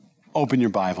Open your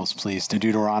Bibles, please, to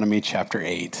Deuteronomy chapter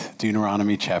 8.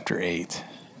 Deuteronomy chapter 8.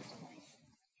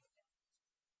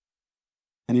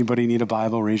 Anybody need a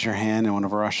Bible? Raise your hand and one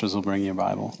of our ushers will bring you a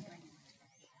Bible.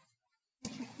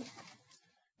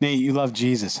 Nate, you love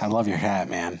Jesus. I love your hat,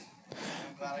 man.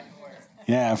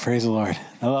 Yeah, praise the Lord.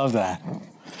 I love that.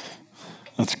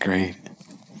 That's great.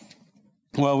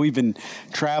 Well, we've been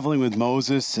traveling with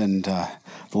Moses, and the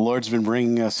Lord's been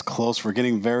bringing us close. We're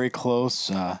getting very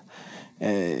close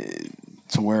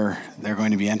to where they're going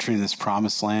to be entering this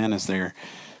promised land. As they're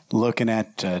looking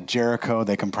at Jericho,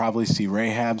 they can probably see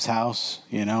Rahab's house,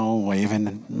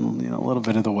 waving, a little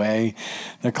bit of the way.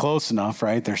 They're close enough,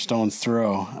 right? They're stone's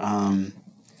throw.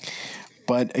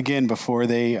 But again, before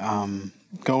they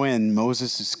go in,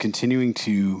 Moses is continuing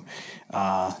to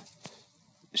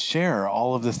share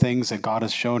all of the things that God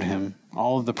has shown him,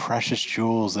 all of the precious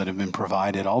jewels that have been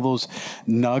provided, all those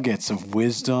nuggets of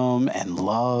wisdom and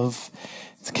love,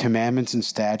 commandments and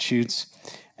statutes.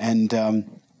 And,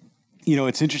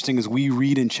 it's interesting as we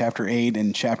read in chapter 8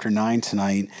 and chapter 9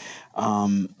 tonight,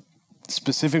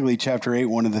 specifically chapter 8,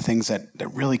 one of the things that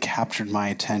really captured my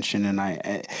attention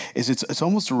is it's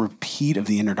almost a repeat of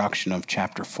the introduction of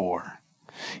chapter 4.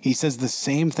 He says the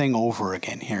same thing over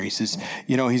again here. He says,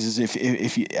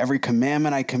 if you, every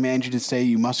commandment I command you to say,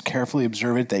 you must carefully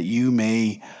observe it that you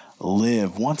may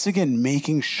live. Once again,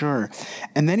 making sure.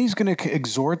 And then he's going to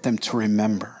exhort them to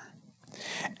remember.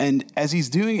 And as he's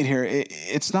doing it here,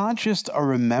 it's not just a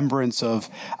remembrance of,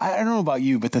 I don't know about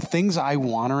you, but the things I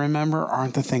want to remember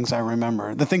aren't the things I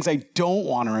remember. The things I don't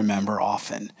want to remember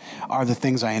often are the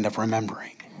things I end up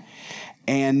remembering.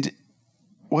 And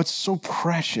what's so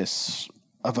precious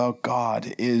about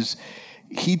God is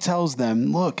he tells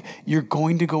them, look, you're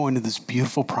going to go into this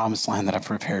beautiful promised land that I've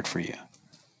prepared for you.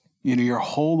 Your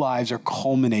whole lives are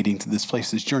culminating to this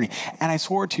place, this journey. And I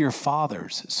swore it to your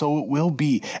fathers, so it will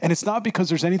be. And it's not because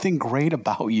there's anything great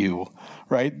about you,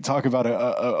 right? Talk about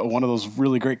one of those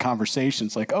really great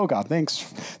conversations like, oh God, thanks.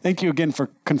 Thank you again for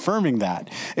confirming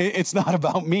that. It's not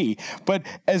about me. But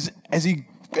as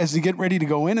you get ready to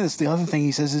go into this, the other thing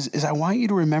he says is I want you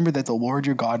to remember that the Lord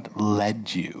your God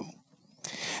led you.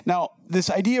 Now, this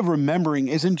idea of remembering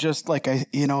isn't just like,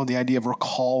 the idea of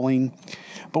recalling,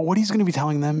 but what he's going to be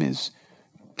telling them is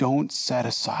don't set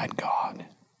aside God.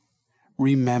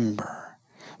 Remember.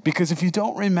 Because if you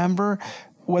don't remember,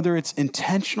 whether it's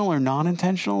intentional or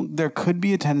non-intentional, there could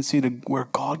be a tendency to where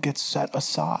God gets set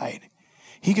aside.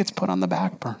 He gets put on the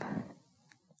back burner.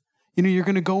 You're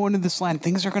going to go into this land.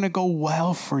 Things are going to go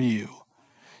well for you.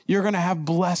 You're going to have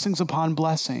blessings upon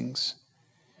blessings.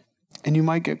 And you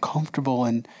might get comfortable,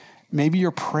 and maybe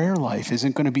your prayer life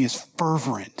isn't going to be as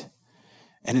fervent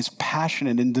and as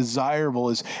passionate and desirable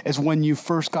as when you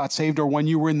first got saved or when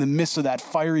you were in the midst of that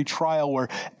fiery trial where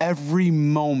every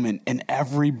moment and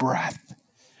every breath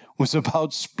was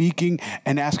about speaking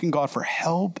and asking God for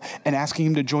help and asking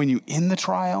him to join you in the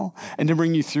trial and to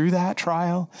bring you through that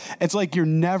trial. It's like you're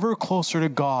never closer to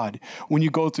God when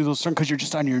you go through those things because you're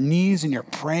just on your knees and you're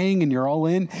praying and you're all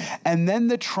in. And then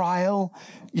the trial,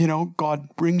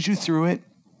 God brings you through it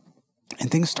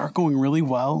and things start going really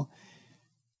well.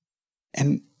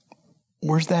 And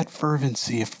where's that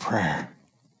fervency of prayer?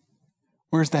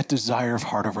 Where's that desire of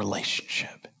heart of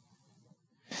relationship?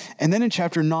 And then in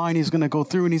chapter 9, he's going to go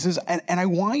through and he says, and I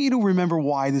want you to remember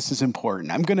why this is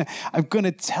important. I'm going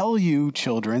to tell you,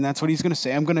 children, that's what he's going to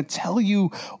say. I'm going to tell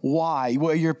you why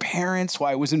your parents,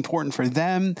 why it was important for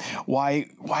them, why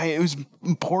it was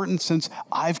important since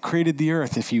I've created the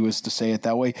earth, if he was to say it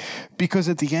that way. Because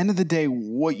at the end of the day,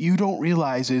 what you don't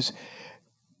realize is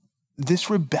this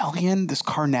rebellion, this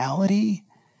carnality,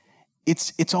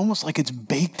 it's almost like it's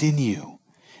baked in you.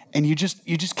 And you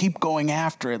just keep going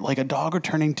after it like a dog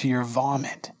returning to your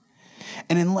vomit.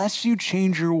 And unless you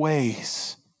change your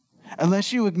ways,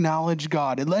 unless you acknowledge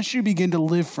God, unless you begin to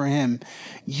live for him,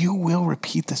 you will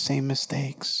repeat the same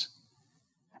mistakes.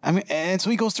 And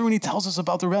so he goes through and he tells us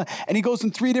about the rebellion. And he goes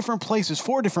in 4 different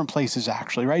places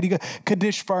actually, right? He goes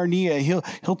Kadesh Barnea.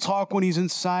 He'll talk when he's in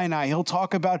Sinai. He'll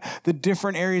talk about the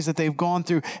different areas that they've gone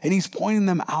through. And he's pointing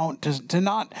them out to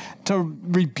not to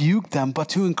rebuke them, but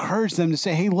to encourage them to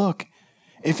say, hey, look,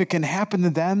 if it can happen to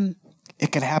them,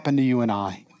 it can happen to you and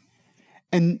I.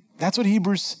 And that's what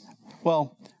 1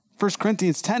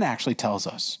 Corinthians 10 actually tells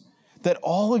us, that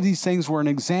all of these things were an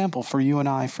example for you and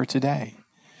I for today.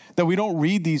 That we don't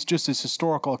read these just as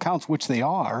historical accounts, which they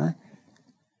are,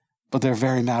 but they're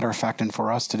very matter-of-fact and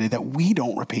for us today, that we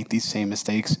don't repeat these same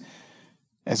mistakes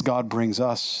as God brings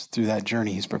us through that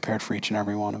journey he's prepared for each and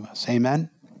every one of us. Amen?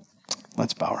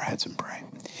 Let's bow our heads and pray.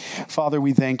 Father,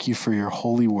 we thank you for your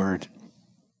holy word.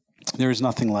 There is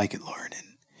nothing like it, Lord.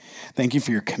 And Thank you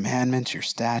for your commandments, your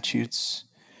statutes.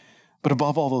 But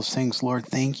above all those things, Lord,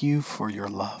 thank you for your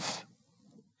love.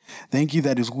 Thank you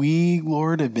that as we,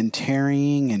 Lord, have been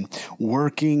tarrying and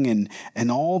working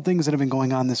and all things that have been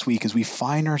going on this week, as we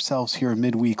find ourselves here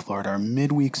midweek, Lord, our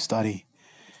midweek study,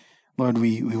 Lord,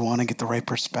 we want to get the right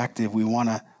perspective. We want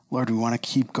to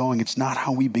keep going. It's not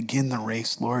how we begin the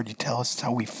race, Lord. You tell us it's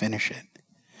how we finish it.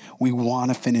 We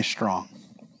want to finish strong.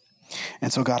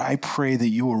 And so, God, I pray that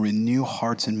you will renew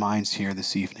hearts and minds here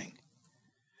this evening.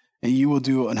 And you will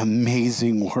do an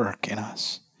amazing work in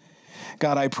us.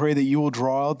 God, I pray that you will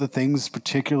draw out the things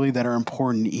particularly that are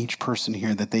important to each person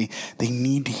here that they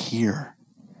need to hear.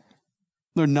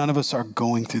 Lord, none of us are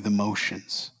going through the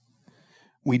motions.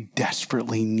 We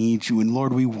desperately need you. And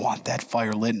Lord, we want that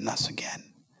fire lit in us again.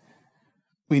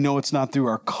 We know it's not through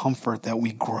our comfort that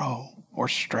we grow or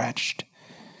stretched.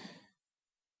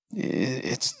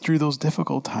 It's through those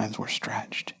difficult times we're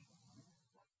stretched.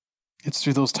 It's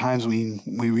through those times we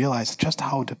realize just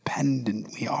how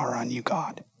dependent we are on you,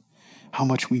 God. How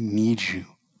much we need you.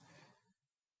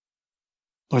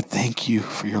 Lord, thank you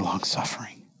for your long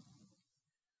suffering.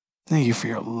 Thank you for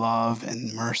your love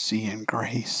and mercy and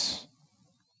grace.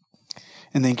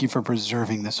 And thank you for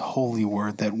preserving this holy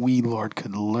word that we, Lord,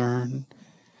 could learn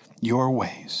your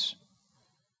ways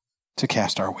to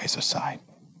cast our ways aside.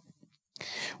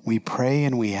 We pray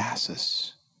and we ask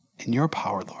this in your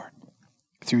power, Lord,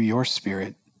 through your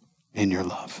Spirit and your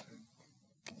love.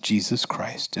 Jesus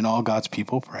Christ and all God's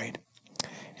people prayed.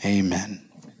 Amen.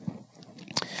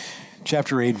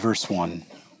 Chapter 8, verse 1.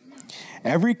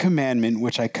 Every commandment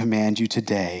which I command you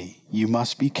today, you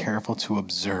must be careful to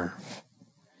observe.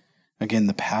 Again,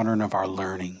 the pattern of our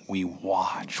learning. We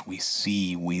watch, we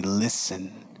see, we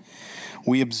listen.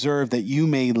 We observe that you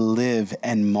may live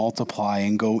and multiply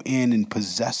and go in and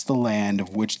possess the land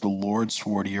of which the Lord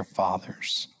swore to your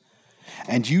fathers.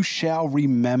 And you shall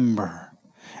remember.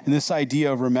 And this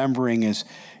idea of remembering is,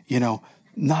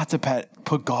 not to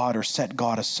put God or set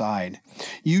God aside.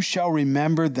 You shall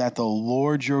remember that the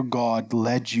Lord your God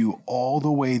led you all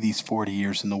the way these 40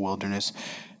 years in the wilderness.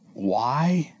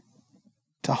 Why?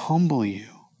 To humble you,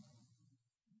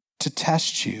 to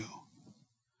test you,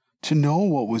 to know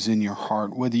what was in your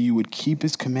heart, whether you would keep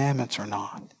his commandments or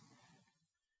not.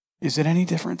 Is it any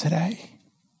different today?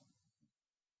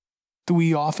 Do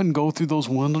we often go through those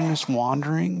wilderness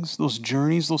wanderings, those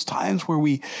journeys, those times where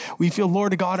we feel,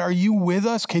 Lord God, are you with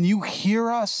us? Can you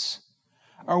hear us?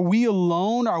 Are we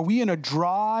alone? Are we in a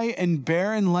dry and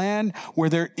barren land where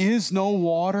there is no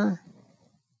water?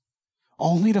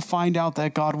 Only to find out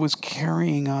that God was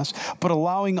carrying us, but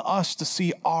allowing us to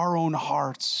see our own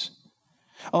hearts,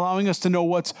 allowing us to know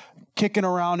what's kicking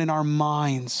around in our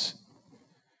minds,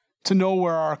 to know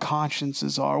where our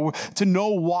consciences are, to know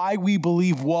why we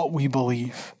believe what we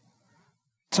believe,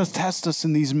 to test us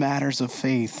in these matters of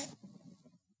faith,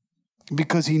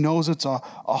 because he knows it's a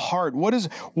heart. What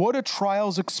do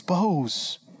trials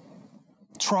expose?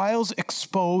 Trials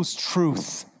expose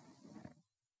truth.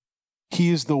 He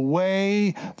is the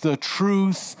way, the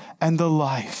truth, and the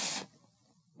life.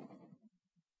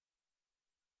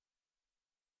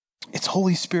 It's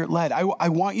Holy Spirit led. I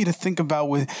want you to think about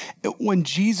when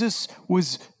Jesus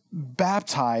was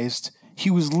baptized, he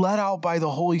was led out by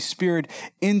the Holy Spirit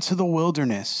into the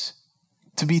wilderness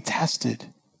to be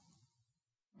tested.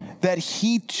 That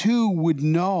he too would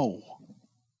know,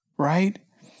 right?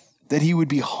 That he would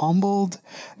be humbled,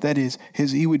 that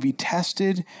he would be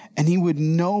tested, and he would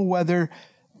know whether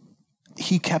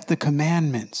he kept the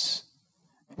commandments.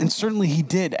 And certainly he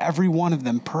did every one of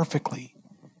them perfectly.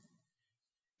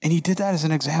 And he did that as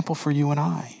an example for you and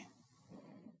I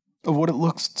of what it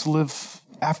looks to live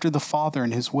after the Father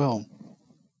and his will.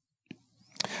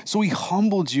 So he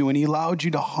humbled you and he allowed you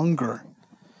to hunger.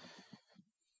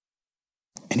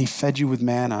 And he fed you with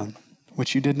manna,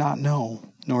 which you did not know,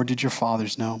 nor did your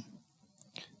fathers know,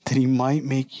 that he might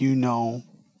make you know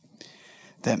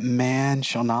that man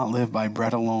shall not live by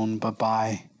bread alone, but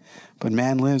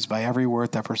man lives by every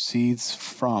word that proceeds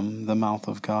from the mouth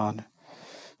of God.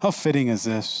 How fitting is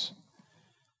this?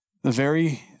 The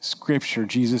very scripture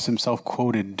Jesus himself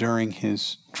quoted during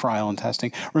his trial and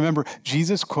testing. Remember,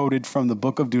 Jesus quoted from the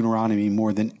book of Deuteronomy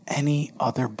more than any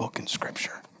other book in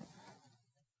scripture.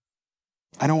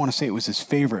 I don't want to say it was his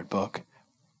favorite book,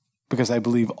 because I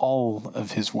believe all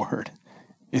of his word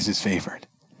is his favorite.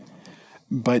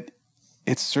 But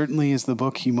it certainly is the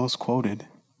book he most quoted.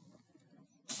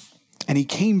 And he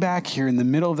came back here in the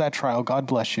middle of that trial. God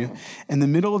bless you. In the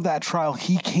middle of that trial,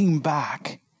 he came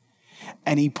back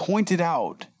and he pointed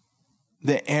out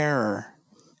the error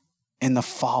and the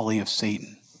folly of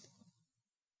Satan.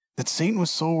 That Satan was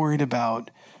so worried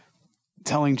about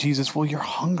telling Jesus, well, you're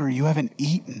hungry. You haven't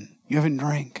eaten. You haven't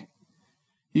drank.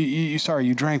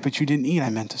 You drank, but you didn't eat, I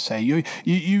meant to say.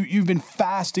 You've been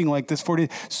fasting like this 40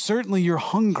 days. Certainly you're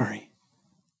hungry.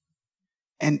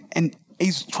 And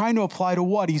he's trying to apply to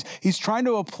what? He's trying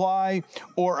to apply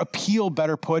or appeal,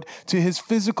 better put, to his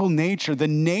physical nature,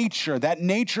 that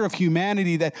nature of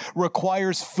humanity that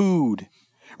requires food.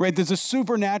 Right? There's a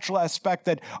supernatural aspect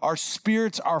that our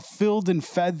spirits are filled and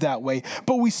fed that way,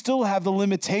 but we still have the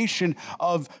limitation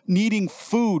of needing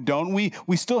food, don't we?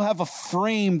 We still have a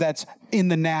frame that's in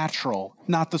the natural,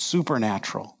 not the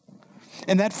supernatural.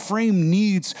 And that frame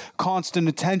needs constant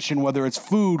attention, whether it's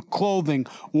food, clothing,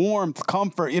 warmth,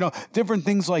 comfort, different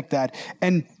things like that.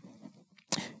 And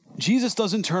Jesus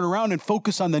doesn't turn around and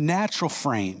focus on the natural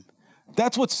frame.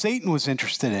 That's what Satan was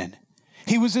interested in.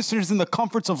 He was interested in the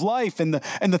comforts of life and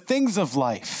the things of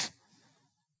life.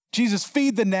 Jesus,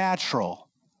 feed the natural.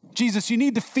 Jesus, you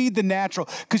need to feed the natural,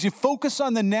 because you focus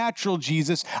on the natural,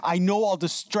 Jesus, I know I'll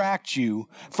distract you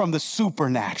from the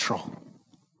supernatural,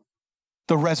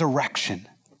 the resurrection.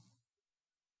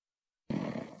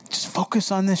 Just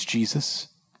focus on this, Jesus.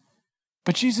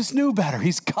 But Jesus knew better.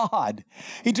 He's God.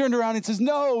 He turned around and says,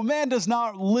 no, man does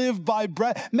not live by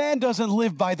bread. Man doesn't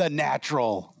live by the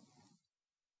natural.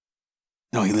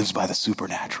 No, he lives by the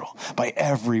supernatural, by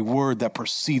every word that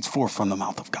proceeds forth from the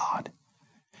mouth of God.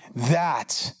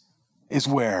 That is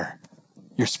where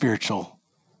your spiritual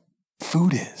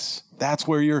food is. That's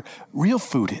where your real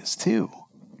food is too.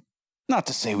 Not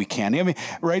to say we can't. I mean,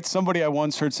 right? Somebody I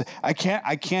once heard say, I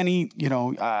can't eat,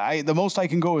 the most I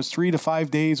can go is 3 to 5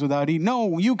 days without eating.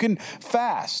 No, you can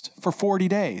fast for 40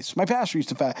 days. My pastor used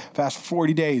to fast for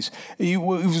 40 days. He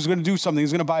was going to do something. He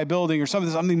was going to buy a building or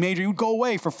something major. He would go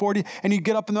away for 40 and he'd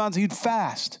get up in the mountains. He'd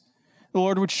fast. The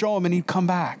Lord would show him and he'd come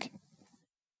back.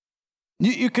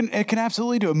 It can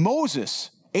absolutely do it.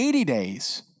 Moses, 80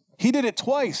 days. He did it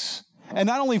twice. And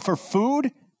not only for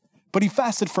food, but he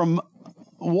fasted from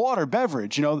water,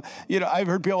 beverage. I've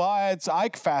heard people, I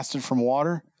fasted from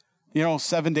water,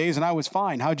 7 days and I was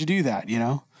fine. How'd you do that?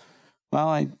 Well,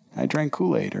 I drank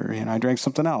Kool-Aid or, I drank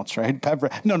something else, right? Pepper.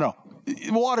 No.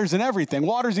 Water's in everything.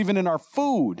 Water's even in our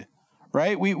food,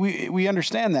 right? We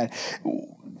understand that.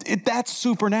 That's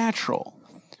supernatural.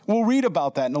 We'll read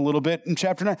about that in a little bit in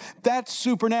chapter 9. That's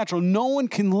supernatural. No one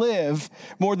can live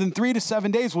more than 3 to 7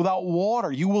 days without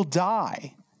water. You will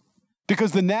die.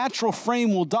 Because the natural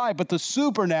frame will die, but the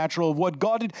supernatural of what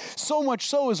God did, so much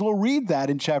so as we'll read that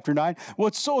in chapter 9.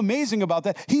 What's so amazing about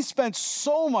that, he spent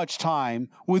so much time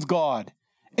with God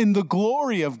in the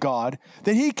glory of God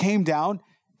that he came down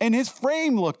and his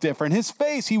frame looked different. His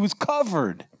face, he was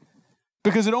covered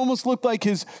because it almost looked like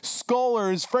his skull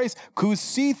or his face could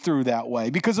see through that way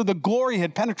because of the glory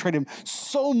had penetrated him.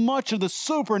 So much of the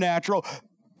supernatural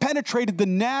penetrated the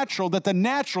natural that the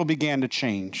natural began to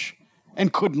change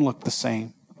and couldn't look the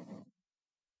same.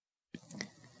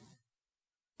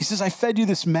 He says, I fed you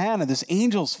this manna, this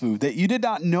angel's food that you did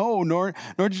not know, nor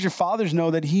did your fathers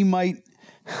know, that he might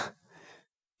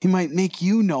make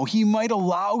you know. He might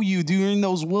allow you during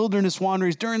those wilderness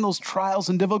wanderings, during those trials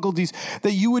and difficulties,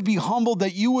 that you would be humbled,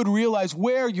 that you would realize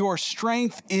where your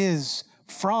strength is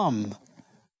from.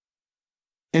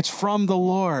 It's from the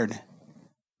Lord,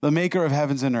 the maker of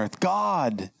heavens and earth.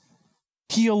 God,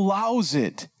 he allows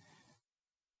it.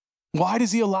 Why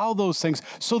does he allow those things?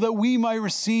 So that we might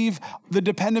receive the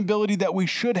dependability that we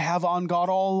should have on God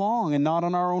all along and not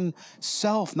on our own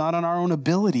self, not on our own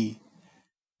ability.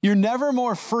 You're never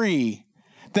more free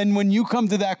than when you come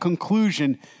to that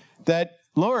conclusion that,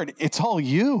 Lord, it's all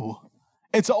you.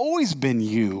 It's always been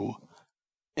you.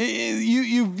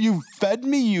 You've fed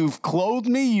me, you've clothed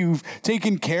me, you've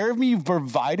taken care of me, you've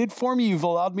provided for me, you've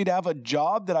allowed me to have a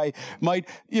job that I might,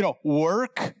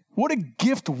 work. What a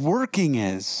gift working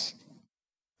is.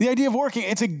 The idea of working,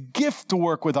 it's a gift to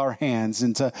work with our hands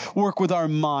and to work with our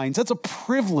minds. That's a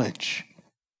privilege,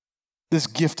 this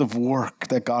gift of work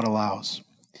that God allows.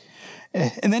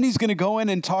 And then he's going to go in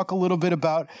and talk a little bit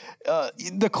about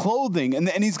the clothing,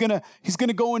 and he's going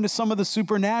to go into some of the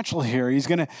supernatural here. He's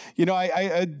going to,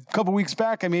 a couple weeks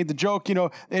back I made the joke, they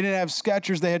didn't have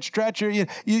Skechers, they had Stretcher.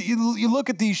 You look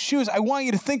at these shoes. I want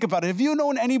you to think about it. Have you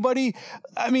known anybody?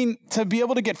 To be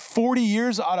able to get 40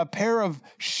 years on a pair of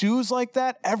shoes like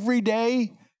that every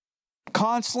day,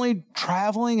 constantly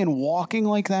traveling and walking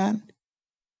like that.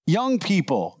 Young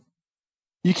people,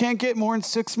 you can't get more than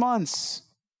 6 months.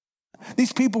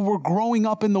 These people were growing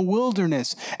up in the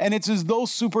wilderness, and it's as though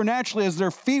supernaturally as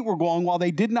their feet were growing, while they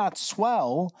did not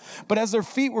swell, but as their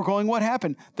feet were growing, what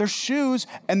happened? Their shoes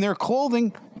and their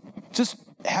clothing just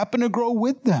happened to grow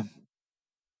with them.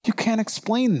 You can't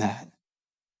explain that.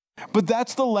 But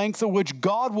that's the length at which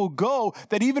God will go,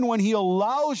 that even when he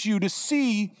allows you to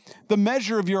see the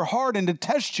measure of your heart and to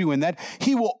test you in that,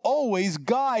 he will always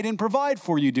guide and provide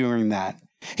for you during that.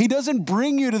 He doesn't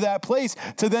bring you to that place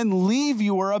to then leave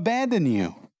you or abandon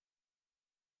you.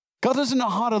 God doesn't know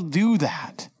how to do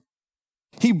that.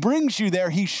 He brings you there,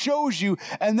 he shows you,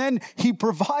 and then he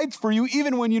provides for you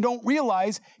even when you don't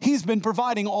realize he's been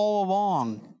providing all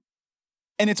along.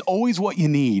 And it's always what you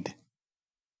need.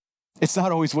 It's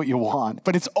not always what you want,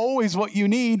 but it's always what you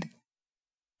need.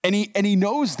 And he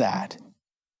knows that.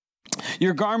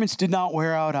 Your garments did not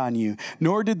wear out on you,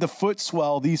 nor did the foot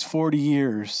swell these 40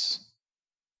 years.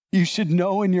 You should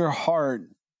know in your heart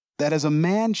that as a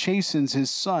man chastens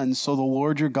his son, so the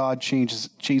Lord your God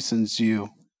chastens you.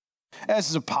 This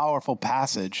is a powerful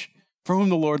passage. For whom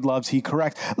the Lord loves, he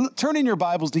corrects. Turn in your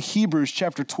Bibles to Hebrews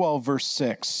chapter 12, verse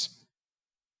 6.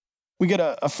 We get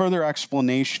a further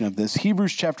explanation of this.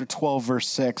 Hebrews chapter 12, verse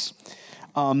 6.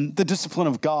 The discipline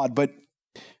of God, but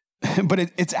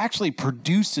it actually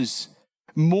produces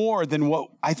more than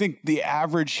what I think the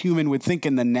average human would think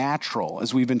in the natural,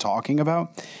 as we've been talking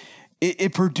about.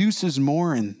 It produces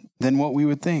more than what we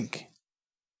would think.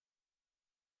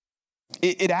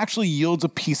 It actually yields a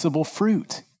peaceable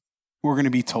fruit, we're going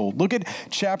to be told. Look at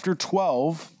chapter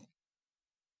 12.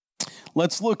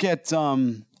 Let's look at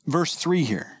verse 3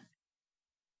 here.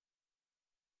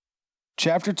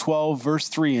 Chapter 12, verse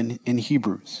 3 in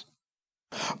Hebrews.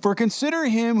 For consider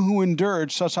him who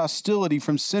endured such hostility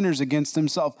from sinners against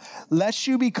himself, lest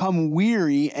you become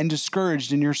weary and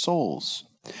discouraged in your souls.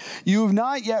 You have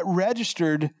not yet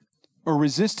resisted,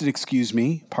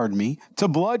 to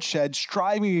bloodshed,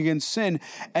 striving against sin,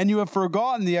 and you have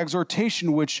forgotten the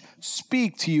exhortation which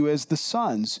speak to you as the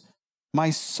sons. My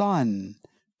son,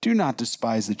 do not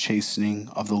despise the chastening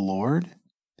of the Lord,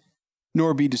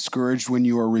 nor be discouraged when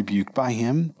you are rebuked by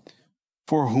him.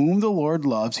 For whom the Lord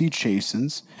loves, he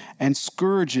chastens, and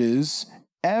scourges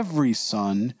every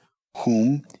son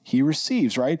whom he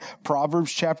receives, right?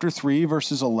 Proverbs chapter 3,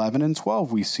 verses 11 and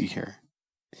 12 we see here.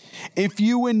 If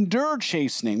you endure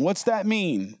chastening, what's that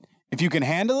mean? If you can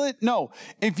handle it? No.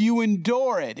 If you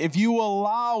endure it, if you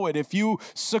allow it, if you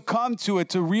succumb to it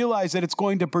to realize that it's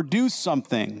going to produce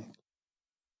something,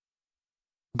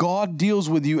 God deals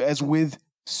with you as with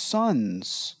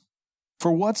sons.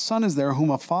 For what son is there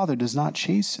whom a father does not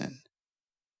chasten?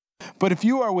 But if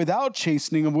you are without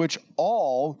chastening, of which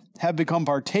all have become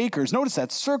partakers, notice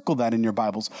that, circle that in your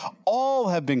Bibles, all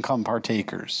have become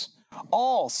partakers,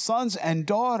 all sons and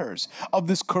daughters of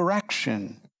this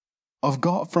correction of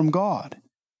God from God.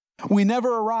 We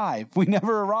never arrive.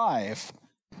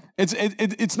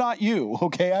 It's not you,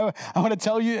 okay? I want to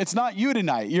tell you, it's not you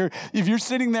tonight. If you're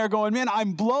sitting there going, man,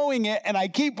 I'm blowing it and I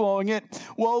keep blowing it,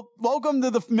 well, welcome to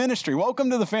the ministry.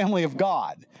 Welcome to the family of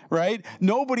God, right?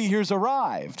 Nobody here's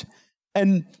arrived.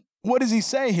 And what does he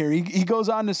say here? He goes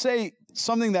on to say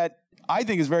something that I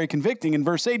think is very convicting. In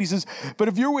verse 8, he says, but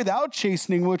if you're without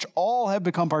chastening, which all have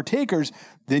become partakers,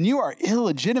 then you are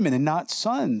illegitimate and not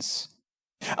sons.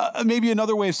 Maybe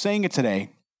another way of saying it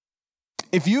today,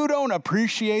 if you don't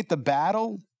appreciate the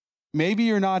battle, maybe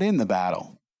you're not in the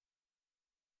battle.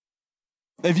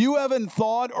 If you haven't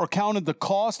thought or counted the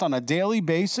cost on a daily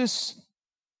basis,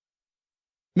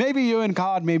 maybe you and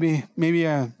God maybe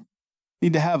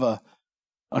need to have a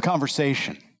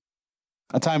conversation,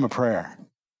 a time of prayer,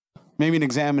 maybe an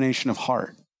examination of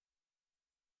heart.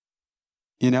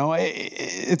 You know,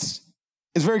 it's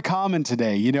very common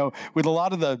today, you know, with a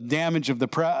lot of the damage of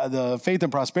the faith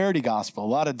and prosperity gospel, a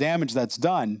lot of damage that's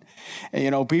done.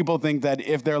 You know, people think that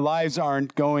if their lives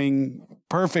aren't going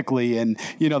perfectly and,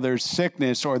 you know, there's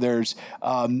sickness or there's,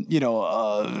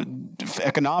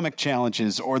 economic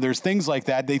challenges or there's things like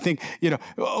that, they think, you know,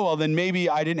 oh, well, then maybe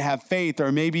I didn't have faith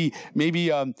or maybe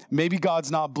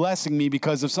God's not blessing me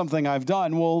because of something I've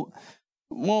done.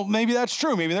 Well, maybe that's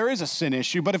true. Maybe there is a sin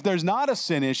issue. But if there's not a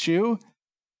sin issue,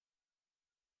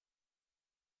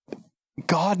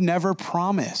 God never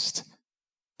promised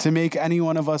to make any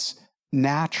one of us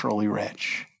naturally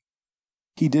rich.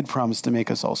 He did promise to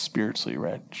make us all spiritually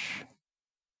rich.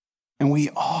 And we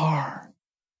are.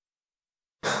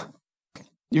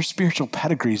 Your spiritual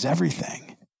pedigree is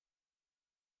everything.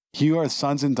 You are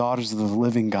sons and daughters of the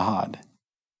living God.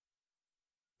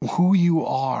 Who you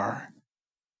are.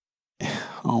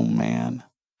 Oh, man.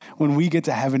 When we get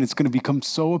to heaven, it's going to become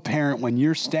so apparent when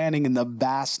you're standing in the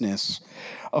vastness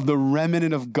of the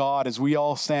remnant of God as we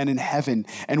all stand in heaven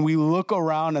and we look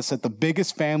around us at the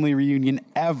biggest family reunion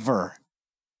ever.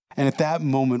 And at that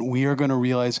moment, we are going to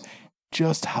realize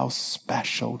just how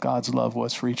special God's love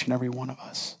was for each and every one of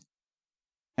us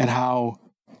and how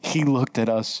he looked at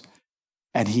us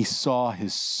And he saw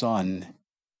his son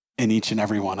in each and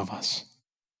every one of us.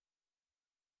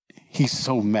 He's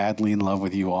so madly in love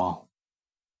with you all.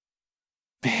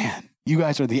 Man, you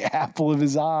guys are the apple of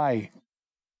his eye.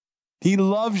 He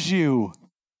loves you.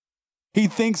 He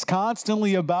thinks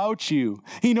constantly about you.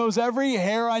 He knows every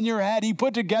hair on your head. He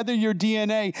put together your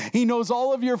DNA. He knows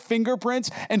all of your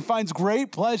fingerprints and finds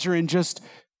great pleasure in just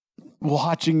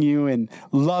watching you and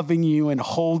loving you and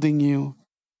holding you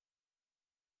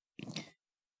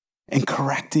and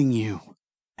correcting you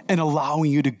and allowing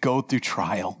you to go through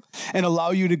trial and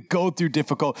allow you to go through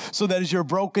difficult so that as you're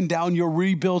broken down, you're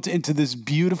rebuilt into this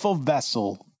beautiful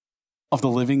vessel of the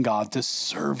living God to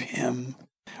serve him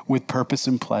with purpose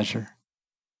and pleasure.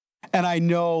 And I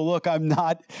know, look, I'm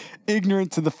not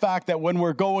ignorant to the fact that when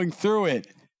we're going through it,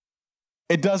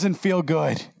 it doesn't feel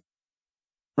good,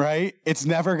 right? It's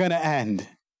never going to end.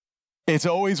 It's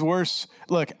always worse.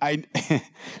 Look,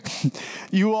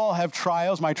 you all have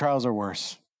trials. My trials are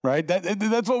worse, right?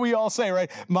 That's what we all say, right?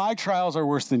 My trials are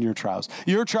worse than your trials.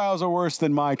 Your trials are worse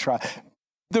than my trial.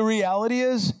 The reality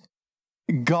is,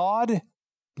 God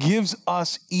gives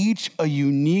us each a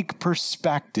unique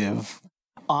perspective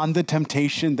on the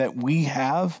temptation that we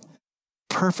have,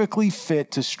 perfectly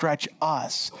fit to stretch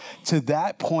us to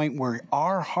that point where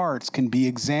our hearts can be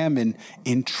examined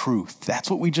in truth. That's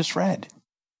what we just read.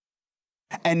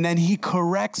 And then he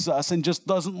corrects us and just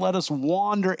doesn't let us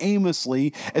wander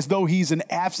aimlessly as though he's an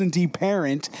absentee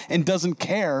parent and doesn't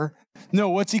care. No,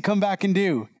 what's he come back and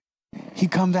do? He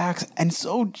comes back and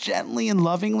so gently and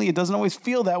lovingly, it doesn't always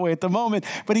feel that way at the moment,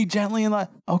 but he gently and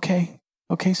okay,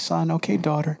 son, okay,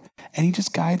 daughter. And he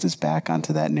just guides us back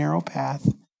onto that narrow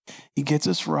path. He gets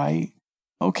us right.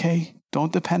 Okay,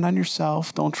 don't depend on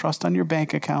yourself. Don't trust on your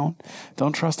bank account.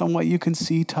 Don't trust on what you can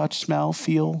see, touch, smell,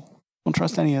 feel. Don't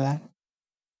trust any of that.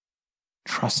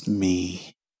 Trust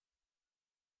me.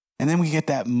 And then we get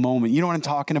that moment. You know what I'm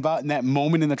talking about? In that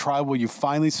moment in the trial where you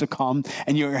finally succumb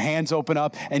and your hands open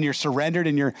up and you're surrendered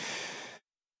and you're...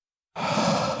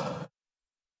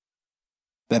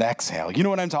 That exhale. You know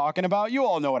what I'm talking about? You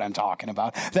all know what I'm talking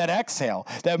about. That exhale.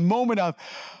 That moment of...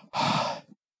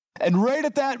 And right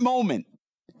at that moment,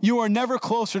 you are never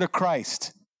closer to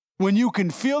Christ. When you can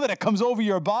feel that it comes over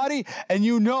your body and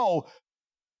you know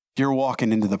you're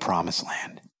walking into the promised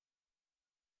land.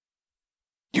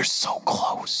 You're so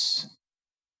close.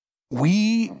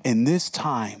 We, in this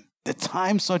time, the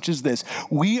time such as this,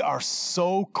 we are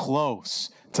so close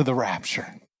to the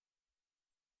rapture.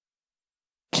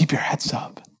 Keep your heads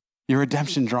up. Your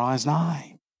redemption draws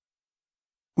nigh.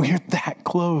 We are that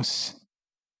close.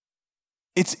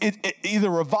 It's either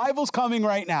revival's coming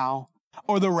right now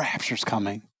or the rapture's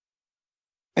coming.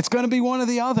 It's going to be one or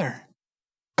the other.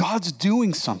 God's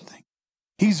doing something.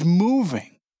 He's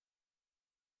moving.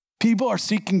 People are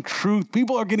seeking truth.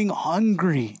 People are getting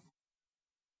hungry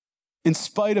in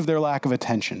spite of their lack of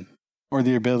attention or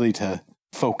the ability to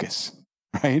focus,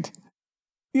 right?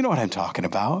 You know what I'm talking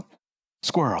about.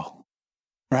 Squirrel,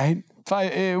 right?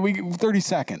 30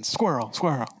 seconds. Squirrel.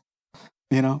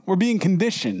 You know, we're being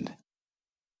conditioned.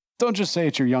 Don't just say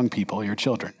it's your young people, your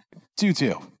children. It's you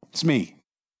too. It's me,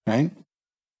 right?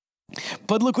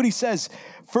 But look what he says.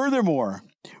 Furthermore,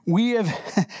 we have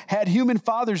had human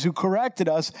fathers who corrected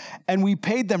us, and we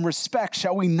paid them respect.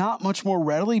 Shall we not much more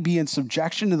readily be in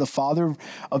subjection to the Father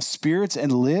of spirits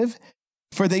and live?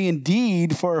 For they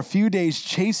indeed for a few days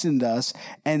chastened us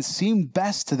and seemed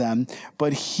best to them,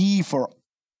 but he for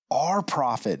our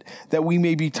profit, that we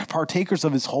may be partakers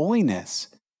of his holiness.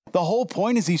 The whole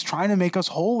point is he's trying to make us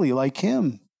holy like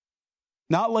him.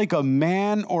 Not like a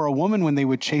man or a woman when they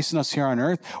would chasten us here on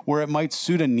earth where it might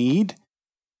suit a need.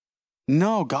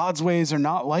 No, God's ways are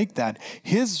not like that.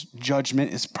 His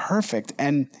judgment is perfect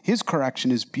and his correction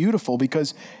is beautiful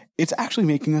because it's actually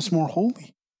making us more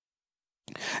holy.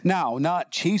 Now,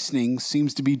 not chastening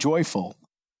seems to be joyful.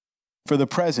 For the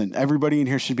present, everybody in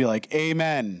here should be like,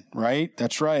 amen, right?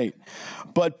 That's right.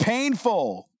 But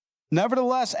painful.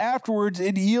 Nevertheless, afterwards,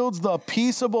 it yields the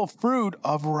peaceable fruit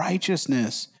of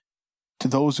righteousness to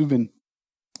those who've been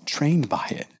trained by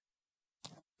it.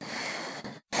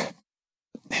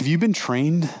 Have you been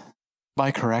trained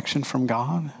by correction from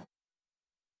God?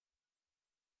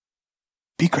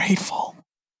 Be grateful.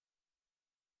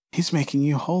 He's making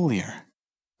you holier.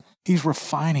 He's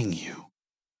refining you.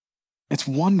 It's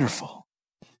wonderful.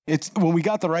 It's when we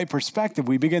got the right perspective,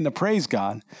 we begin to praise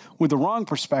God. With the wrong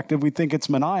perspective, we think it's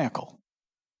maniacal,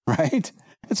 right?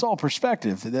 It's all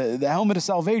perspective. The helmet of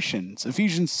salvation, it's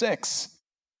Ephesians 6.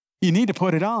 You need to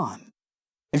put it on.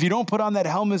 If you don't put on that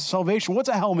helmet of salvation, what's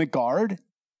a helmet guard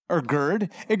or gird?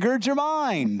 It girds your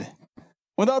mind.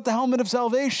 Without the helmet of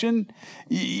salvation,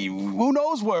 who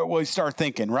knows where we start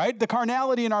thinking, right? The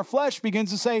carnality in our flesh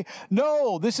begins to say,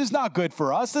 no, this is not good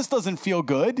for us. This doesn't feel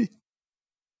good.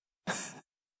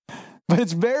 But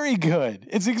it's very good.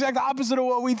 It's the exact opposite of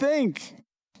what we think.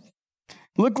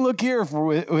 Look here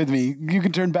with me. You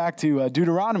can turn back to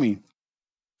Deuteronomy.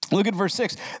 Look at verse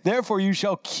 6. Therefore, you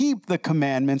shall keep the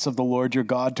commandments of the Lord your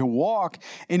God to walk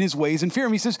in his ways and fear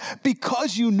him. He says,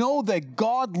 because you know that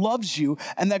God loves you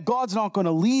and that God's not going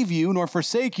to leave you nor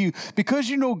forsake you, because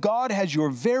you know God has your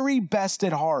very best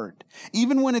at heart.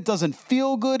 Even when it doesn't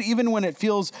feel good, even when it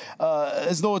feels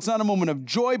as though it's not a moment of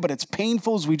joy, but it's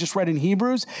painful, as we just read in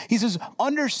Hebrews. He says,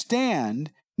 understand,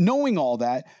 knowing all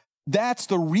that, that's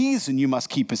the reason you must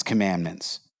keep his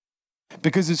commandments.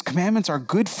 Because his commandments are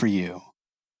good for you.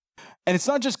 And it's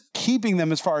not just keeping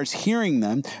them as far as hearing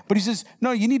them, but he says,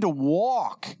 no, you need to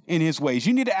walk in his ways.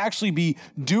 You need to actually be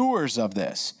doers of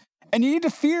this. And you need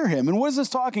to fear him. And what is this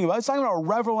talking about? It's talking about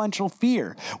reverential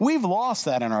fear. We've lost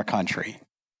that in our country.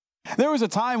 There was a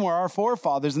time where our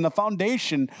forefathers and the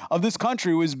foundation of this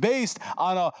country was based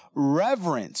on a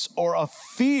reverence or a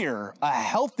fear, a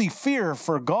healthy fear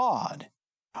for God.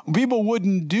 People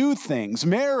wouldn't do things.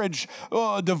 Marriage,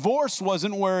 divorce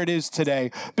wasn't where it is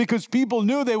today because people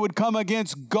knew they would come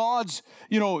against God's,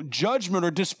 judgment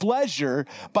or displeasure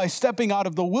by stepping out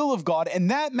of the will of God. And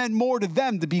that meant more to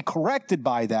them to be corrected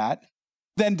by that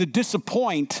than to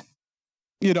disappoint,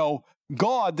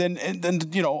 God than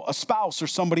a spouse or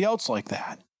somebody else like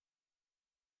that.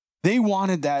 They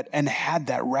wanted that and had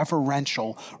that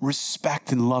reverential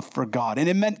respect and love for God. And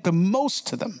it meant the most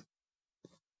to them.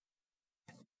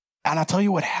 And I'll tell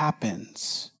you what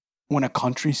happens when a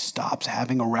country stops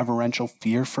having a reverential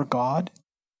fear for God.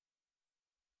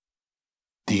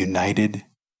 The United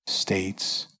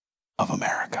States of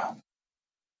America.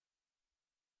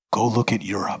 Go look at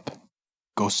Europe.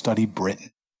 Go study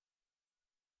Britain.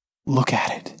 Look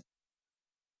at it.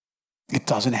 It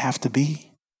doesn't have to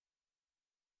be.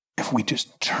 If we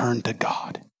just turn to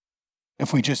God,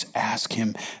 if we just ask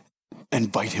him,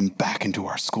 invite him back into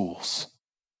our schools.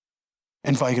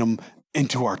 Invite him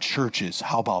into our churches.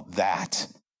 How about that?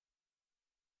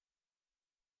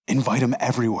 Invite him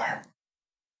everywhere.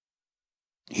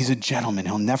 He's a gentleman.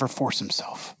 He'll never force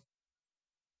himself.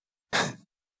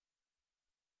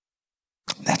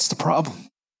 That's the problem.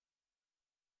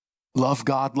 Love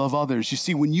God, love others. You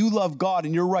see, when you love God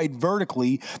and you're right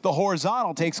vertically, the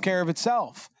horizontal takes care of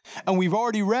itself. And we've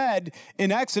already read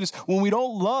in Exodus, when we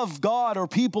don't love God or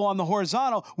people on the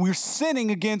horizontal, we're sinning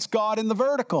against God in the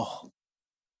vertical.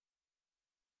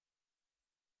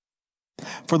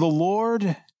 For the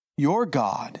Lord, your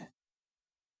God,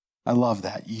 I love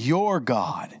that, your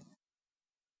God,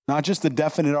 not just the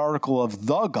definite article of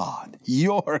the God,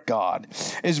 your God,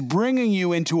 is bringing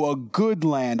you into a good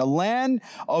land, a land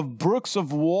of brooks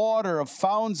of water, of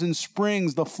fountains and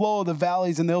springs, the flow of the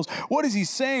valleys and the hills. What is he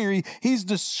saying? He's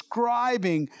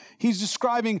describing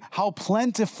how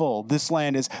plentiful this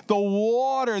land is. The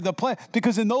water, the plant,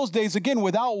 because in those days, again,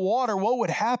 without water, what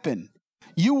would happen?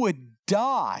 You would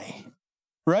die.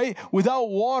 Right? Without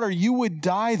water, you would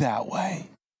die that way.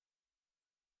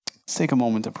 Let's take a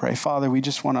moment to pray. Father, we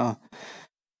just want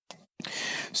to,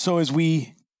 so as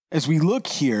we look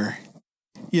here,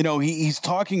 he's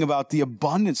talking about the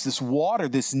abundance, this water,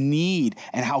 this need,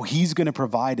 and how he's going to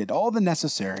provide it, all the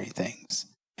necessary things.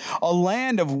 A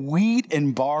land of wheat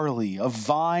and barley, of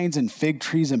vines and fig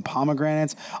trees and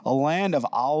pomegranates, a land of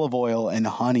olive oil and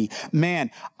honey. Man,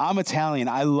 I'm Italian.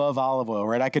 I love olive oil,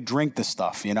 right? I could drink this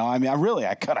stuff,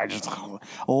 I could. I just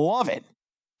love it.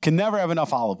 Can never have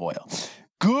enough olive oil.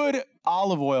 Good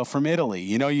olive oil from Italy.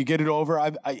 You get it over.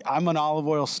 I'm an olive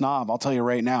oil snob. I'll tell you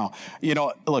right now.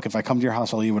 Look, if I come to your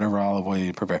house, I'll eat whatever olive oil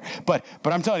you prepare. But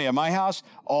I'm telling you, at my house,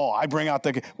 I bring out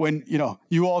when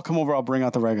you all come over, I'll bring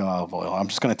out the regular olive oil. I'm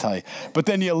just going to tell you. But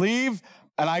then you leave,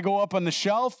 and I go up on the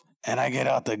shelf, and I get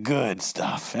out the good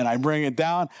stuff, and I bring it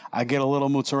down. I get a little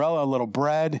mozzarella, a little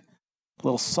bread, a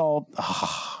little salt.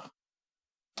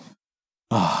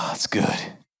 It's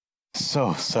good.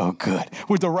 So good.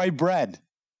 With the right bread.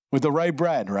 With the right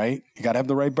bread, right? You got to have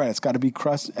the right bread. It's got to be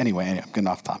crust. Anyway, I'm getting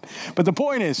off top. But the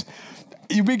point is,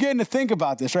 you begin to think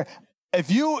about this, right?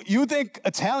 If you think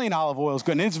Italian olive oil is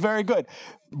good, and it's very good.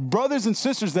 Brothers and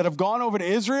sisters that have gone over to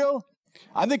Israel,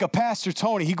 I think of Pastor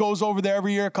Tony. He goes over there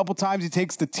every year a couple times. He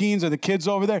takes the teens or the kids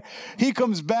over there. He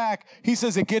comes back. He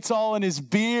says it gets all in his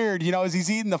beard, as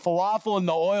he's eating the falafel and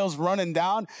the oil's running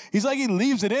down. He's like, he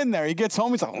leaves it in there. He gets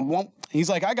home. He's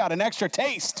like, I got an extra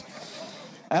taste.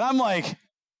 And I'm like,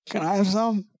 can I have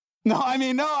some? No,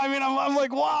 I'm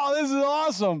like, wow, this is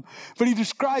awesome. But he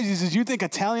describes, he says, you think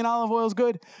Italian olive oil is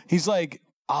good? He's like,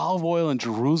 olive oil in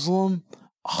Jerusalem.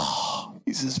 Oh,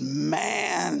 he says,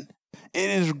 man, it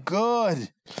is good.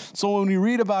 So when we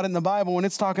read about it in the Bible, when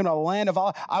it's talking about a land of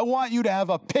olive, I want you to have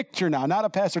a picture now, not a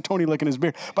Pastor Tony licking his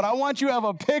beard, but I want you to have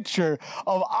a picture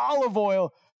of olive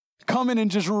oil coming and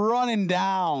just running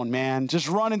down, man. Just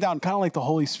running down, kind of like the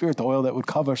Holy Spirit, the oil that would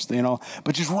cover us,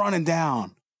 but just running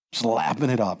down, just lapping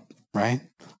it up, right?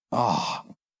 Oh,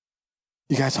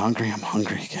 you guys hungry? I'm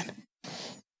hungry again.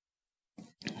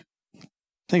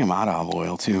 I think I'm out of olive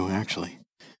oil too, actually.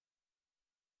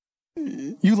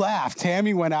 You laughed.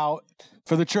 Tammy went out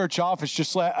for the church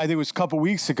office I think it was a couple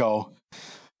weeks ago.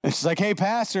 And she's like, hey,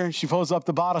 pastor. She pulls up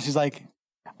the bottle. She's like,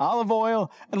 olive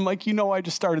oil. And I'm like, I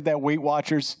just started that Weight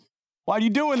Watchers. Why are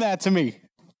you doing that to me?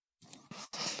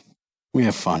 We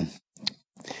have fun.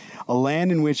 A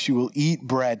land in which you will eat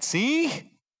bread. See?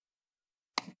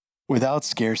 Without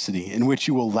scarcity, in which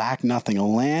you will lack nothing. A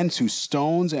land whose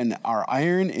stones and are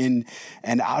iron and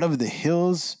out of the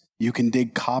hills you can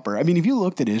dig copper. I mean, if you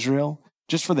looked at Israel,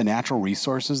 just for the natural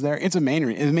resources there, it's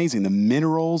amazing. The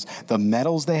minerals, the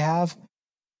metals they have.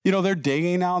 They're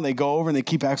digging now, and they go over and they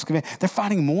keep excavating. They're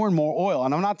finding more and more oil.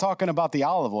 And I'm not talking about the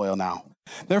olive oil now.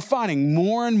 They're finding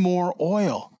more and more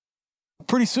oil.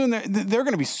 Pretty soon, they're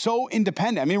going to be so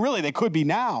independent. I mean, really, they could be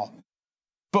now.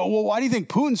 But why do you think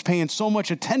Putin's paying so much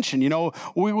attention?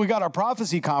 We got our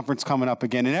prophecy conference coming up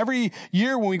again. And every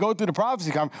year when we go through the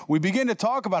prophecy conference, we begin to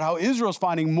talk about how Israel's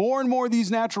finding more and more of these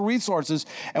natural resources.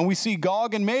 And we see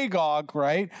Gog and Magog,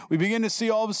 right? We begin to see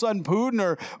all of a sudden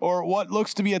Putin or what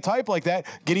looks to be a type like that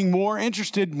getting more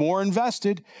interested, more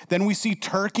invested. Then we see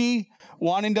Turkey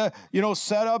wanting to,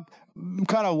 set up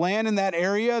kind of land in that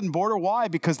area and border. Why?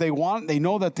 Because they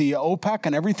know that the OPEC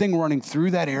and everything running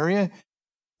through that area,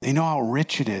 they know how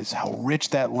rich it is, how rich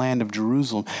that land of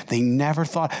Jerusalem. They never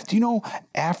thought. Do you know,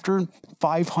 after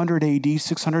 500 AD,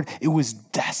 600, it was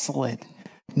desolate.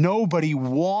 Nobody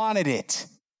wanted it.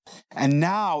 And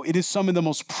now it is some of the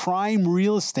most prime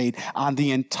real estate on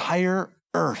the entire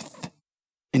earth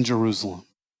in Jerusalem.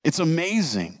 It's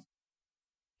amazing.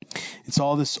 It's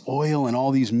all this oil and all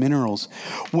these minerals.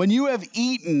 When you have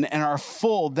eaten and are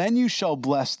full, then you shall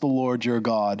bless the Lord your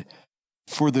God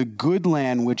for the good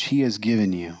land which he has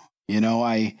given you.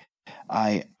 I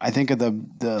think of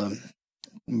the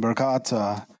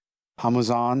Birkat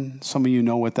Hamazon. Some of you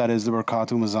know what that is, the Birkat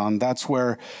Hamazon. That's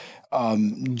where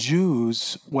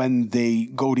Jews, when they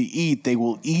go to eat, they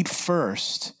will eat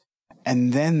first,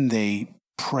 and then they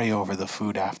pray over the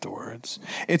food afterwards.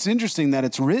 It's interesting that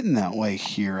it's written that way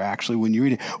here, actually, when you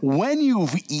read it. When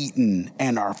you've eaten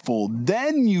and are full,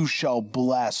 then you shall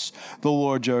bless the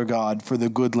Lord your God for the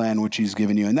good land which he's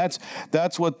given you. And that's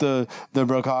what the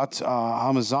Birkat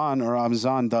Hamazon or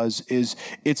Hamazon does, is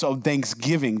it's a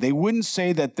thanksgiving. They wouldn't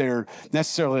say that they're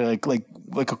necessarily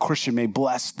like a Christian may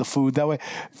bless the food that way.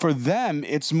 For them,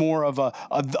 it's more of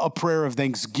a prayer of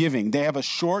thanksgiving. They have a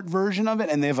short version of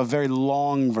it, and they have a very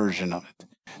long version of it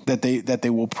that they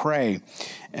will pray.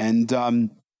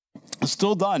 And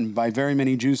still done by very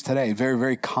many Jews today. Very,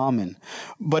 very common.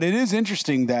 But it is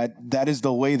interesting that is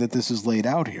the way that this is laid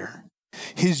out here.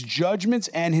 His judgments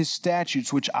and his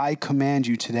statutes, which I command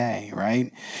you today,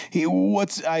 right?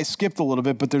 I skipped a little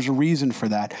bit, but there's a reason for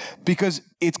that. Because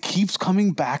it keeps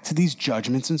coming back to these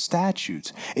judgments and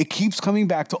statutes. It keeps coming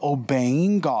back to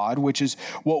obeying God, which is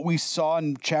what we saw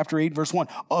in chapter 8, verse 1.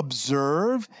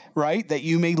 Observe, right, that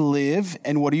you may live.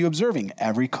 And what are you observing?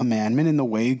 Every commandment in the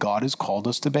way God has called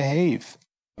us to behave,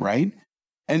 right?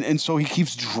 And so he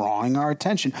keeps drawing our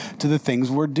attention to the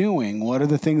things we're doing. What are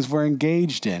the things we're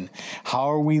engaged in? How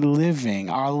are we living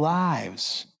our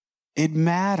lives? It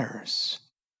matters.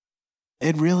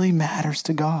 It really matters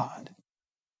to God.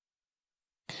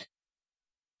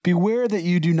 Beware that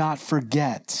you do not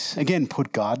forget. Again,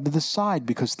 put God to the side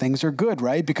because things are good,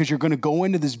 right? Because you're going to go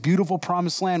into this beautiful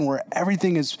promised land where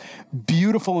everything is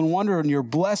beautiful and wonderful and you're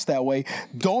blessed that way.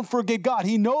 Don't forget God.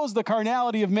 He knows the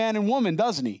carnality of man and woman,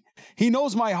 doesn't he? He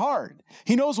knows my heart.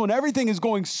 He knows when everything is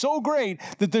going so great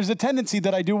that there's a tendency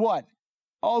that I do what?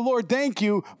 Oh, Lord, thank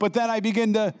you. But then I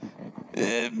begin to,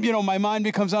 my mind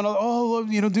becomes on,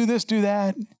 do this, do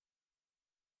that.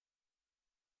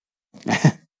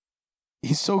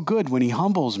 He's so good when he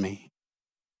humbles me.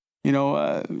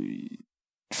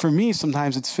 For me,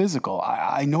 sometimes it's physical.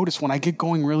 I notice when I get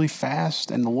going really fast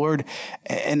and the Lord,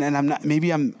 and I'm not,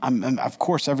 maybe I'm of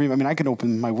course, I can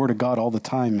open my word of God all the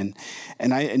time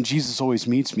and Jesus always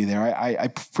meets me there. I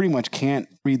pretty much can't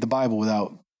read the Bible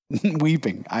without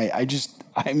weeping.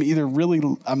 I'm either really,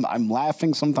 I'm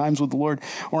laughing sometimes with the Lord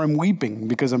or I'm weeping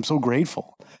because I'm so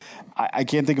grateful. I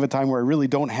can't think of a time where I really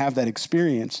don't have that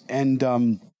experience.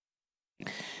 And,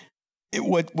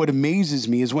 what amazes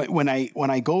me is when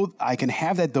I go, I can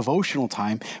have that devotional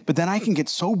time, but then I can get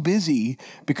so busy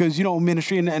because,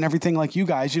 ministry and everything like you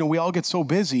guys, we all get so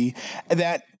busy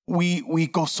that we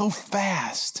go so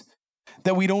fast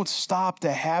that we don't stop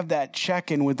to have that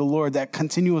check-in with the Lord, that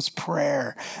continuous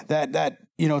prayer, that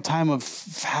time of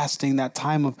fasting, that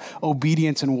time of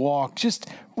obedience and walk, just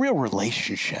real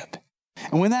relationship.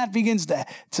 And when that begins to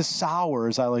sour,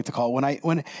 as I like to call it,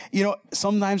 when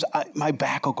sometimes my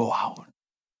back will go out,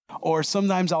 or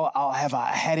sometimes I'll have a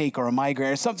headache or a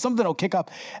migraine, or something will kick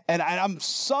up, and I'm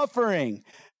suffering,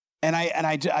 and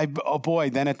oh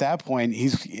boy, then at that point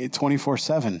he's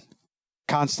 24/7,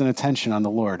 constant attention on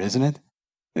the Lord, isn't it?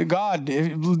 God,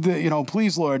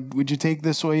 please, Lord, would you take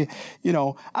this way?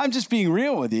 I'm just being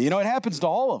real with you. It happens to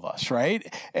all of us, right?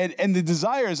 And the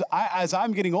desire is, as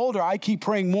I'm getting older, I keep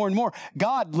praying more and more.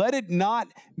 God, let it not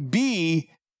be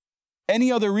any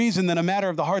other reason than a matter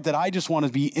of the heart that I just want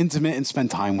to be intimate and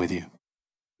spend time with you.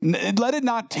 Let it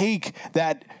not take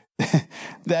that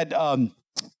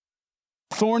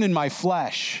thorn in my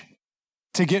flesh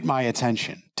to get my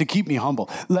attention, to keep me humble.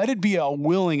 Let it be a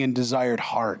willing and desired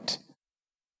heart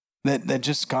that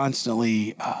just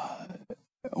constantly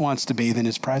wants to bathe in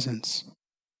his presence.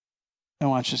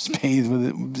 And wants to just bathe with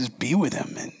it, just be with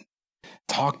him and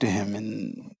talk to him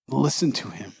and listen to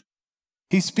him.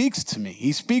 He speaks to me.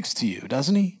 He speaks to you,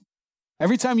 doesn't he?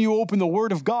 Every time you open the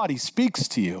Word of God, he speaks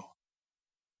to you.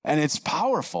 And it's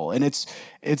powerful. And it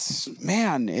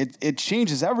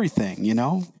changes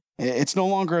everything, It's no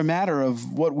longer a matter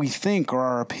of what we think or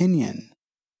our opinion.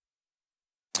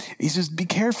 He says, be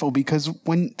careful, because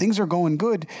when things are going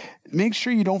good, make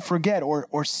sure you don't forget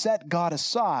or set God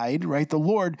aside, right? The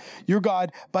Lord, your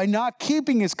God, by not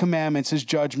keeping his commandments, his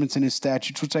judgments, and his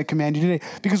statutes, which I command you today.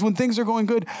 Because when things are going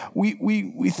good,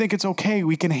 we think it's okay.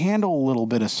 We can handle a little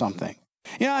bit of something.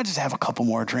 I just have a couple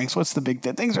more drinks. What's the big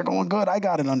deal? Things are going good. I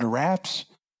got it under wraps.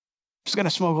 Just going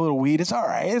to smoke a little weed. It's all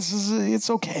right. It's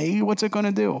okay. What's it going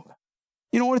to do?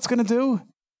 You know what it's going to do?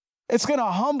 It's going to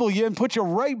humble you and put you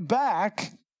right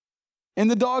back in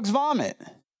the dog's vomit.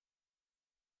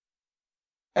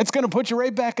 It's going to put you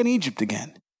right back in Egypt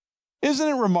again. Isn't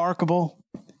it remarkable,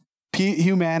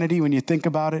 humanity, when you think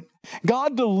about it?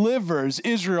 God delivers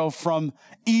Israel from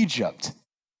Egypt.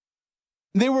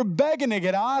 They were begging to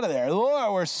get out of there.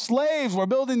 Lord, we're slaves. We're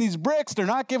building these bricks. They're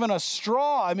not giving us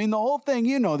straw. I mean, the whole thing,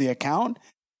 the account.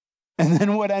 And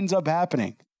then what ends up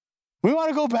happening? We want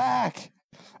to go back.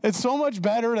 It's so much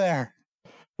better there.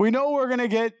 We know we're going to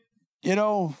get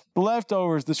the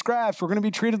leftovers, the scraps. We're going to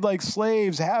be treated like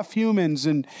slaves, half humans.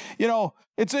 And,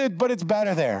 but it's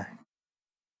better there.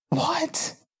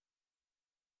 What?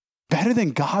 Better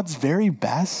than God's very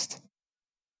best?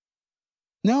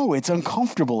 No, it's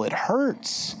uncomfortable. It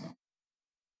hurts.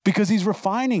 Because he's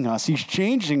refining us. He's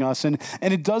changing us. And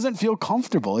it doesn't feel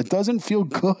comfortable. It doesn't feel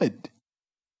good.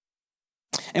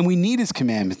 And we need his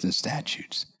commandments and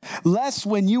statutes. Lest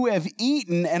when you have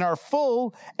eaten and are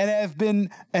full and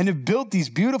have built these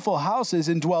beautiful houses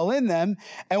and dwell in them,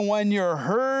 and when your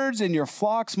herds and your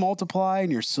flocks multiply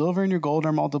and your silver and your gold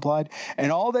are multiplied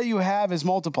and all that you have is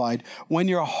multiplied, when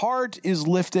your heart is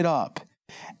lifted up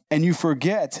and you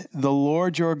forget the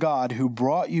Lord your God who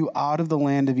brought you out of the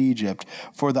land of Egypt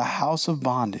from the house of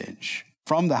bondage.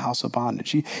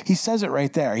 He says it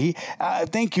right there.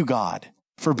 Thank you, God,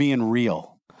 for being real.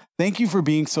 Thank you for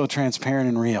being so transparent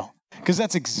and real, because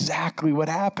that's exactly what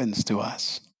happens to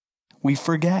us. We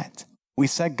forget. We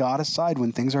set God aside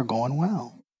when things are going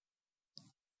well.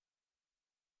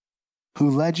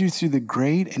 Who led you through the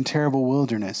great and terrible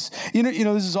wilderness.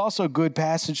 This is also a good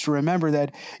passage to remember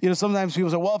that, sometimes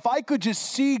people say, well, if I could just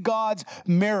see God's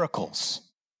miracles,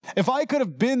 if I could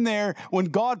have been there when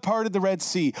God parted the Red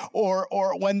Sea, or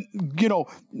when,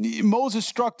 Moses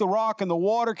struck the rock and the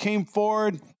water came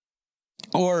forward,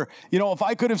 or, if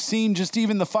I could have seen just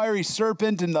even the fiery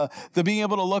serpent and the being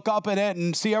able to look up at it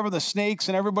and see the snakes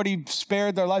and everybody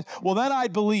spared their lives, well, then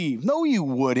I'd believe. No, you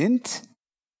wouldn't.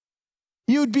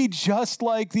 You'd be just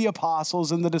like the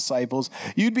apostles and the disciples.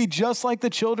 You'd be just like the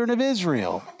children of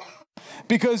Israel.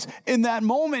 Because in that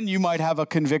moment, you might have a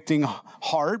convicting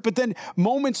heart, but then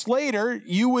moments later,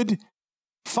 you would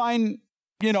find,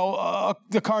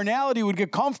 the carnality would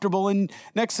get comfortable, and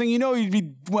next thing you know, you'd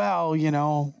be,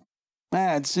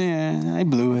 I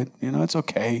blew it. It's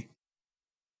okay.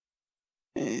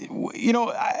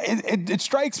 It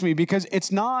strikes me because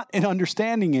it's not an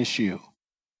understanding issue.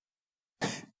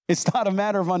 It's not a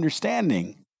matter of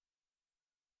understanding.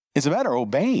 It's a matter of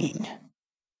obeying.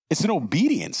 It's an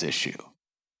obedience issue.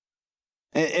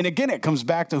 And again, it comes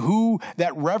back to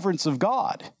that reverence of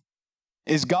God.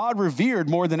 Is God revered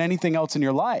more than anything else in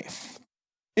your life?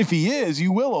 If he is,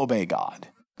 you will obey God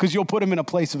because you'll put him in a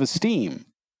place of esteem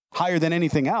higher than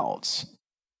anything else.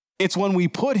 It's when we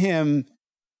put him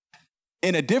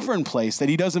in a different place that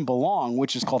he doesn't belong,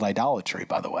 which is called idolatry,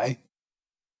 by the way.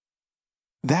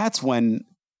 That's when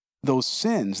those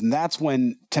sins, and that's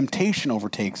when temptation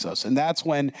overtakes us, and that's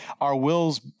when our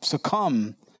wills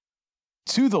succumb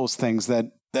to those things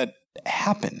that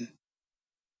happen.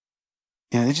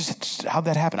 It just how'd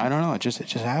that happen? I don't know. It just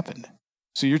happened.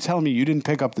 So you're telling me you didn't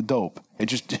pick up the dope? It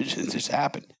just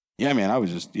happened. Yeah, man. I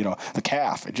was just the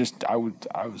calf. I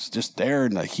was just there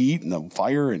in the heat and the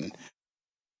fire. And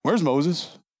where's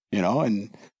Moses? And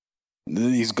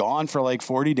he's gone for like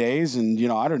 40 days, and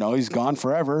I don't know. He's gone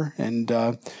forever. And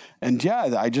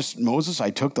yeah, Moses. I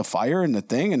took the fire and the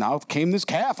thing, and out came this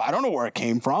calf. I don't know where it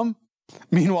came from.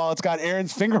 Meanwhile, it's got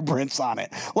Aaron's fingerprints on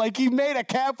it. Like he made a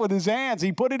calf with his hands.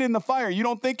 He put it in the fire. You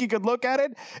don't think he could look at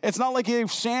it? It's not like he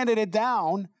sanded it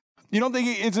down. You don't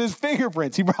think it's his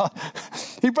fingerprints? He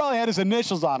probably had his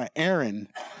initials on it, Aaron.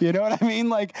 You know what I mean?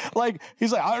 Like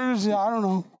he's like, I don't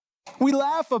know. We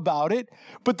laugh about it,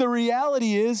 but the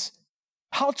reality is,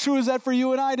 how true is that for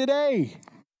you and I today?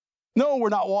 No, we're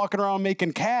not walking around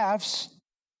making calves.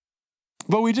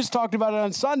 But we just talked about it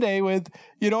on Sunday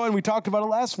and we talked about it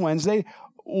last Wednesday.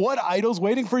 What idol's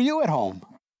waiting for you at home?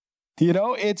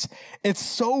 It's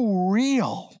so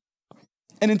real.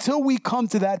 And until we come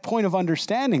to that point of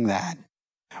understanding that,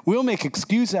 we'll make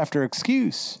excuse after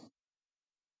excuse.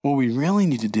 What we really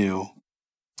need to do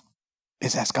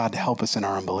is ask God to help us in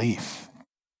our unbelief.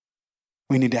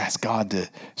 We need to ask God to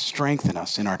strengthen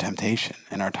us in our temptation,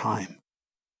 in our time.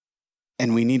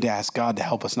 And we need to ask God to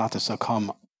help us not to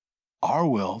succumb our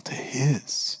will to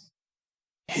his.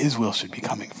 His will should be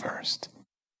coming first.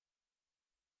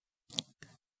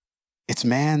 It's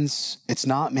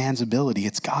not man's ability,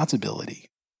 it's God's ability.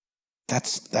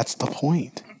 That's the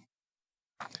point.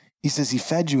 He says he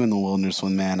fed you in the wilderness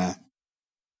with manna.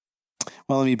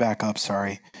 Well, let me back up,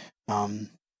 sorry.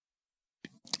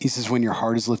 He says, when your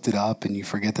heart is lifted up and you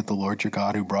forget that the Lord your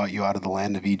God who brought you out of the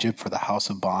land of Egypt from the house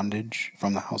of bondage,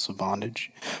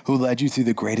 who led you through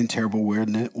the great and terrible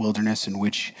wilderness in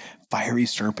which fiery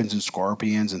serpents and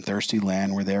scorpions and thirsty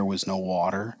land where there was no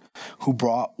water, who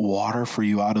brought water for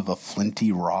you out of a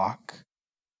flinty rock,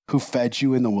 who fed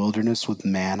you in the wilderness with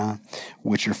manna,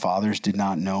 which your fathers did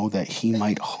not know, that he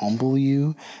might humble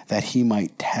you, that he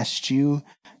might test you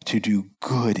to do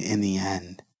good in the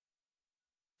end.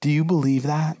 Do you believe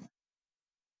that?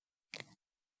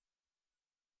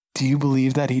 Do you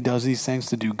believe that he does these things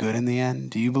to do good in the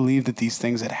end? Do you believe that these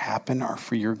things that happen are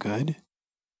for your good?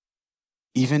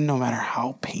 Even no matter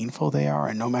how painful they are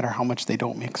and no matter how much they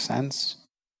don't make sense?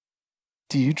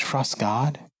 Do you trust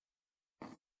God?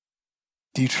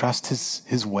 Do you trust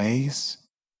his ways?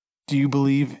 Do you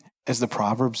believe, as the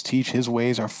Proverbs teach, his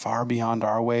ways are far beyond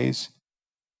our ways?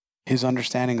 His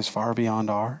understanding is far beyond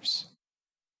ours?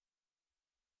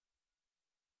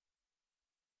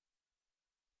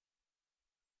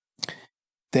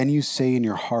 Then you say in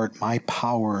your heart, my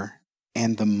power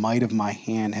and the might of my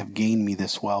hand have gained me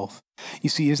this wealth. You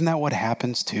see, isn't that what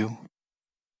happens too?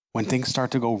 When things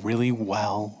start to go really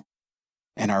well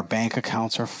and our bank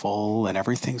accounts are full and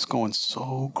everything's going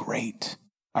so great.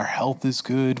 Our health is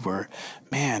good.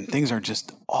 Things are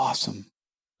just awesome.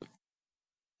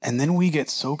 And then we get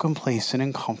so complacent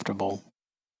and comfortable.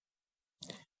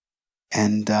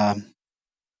 And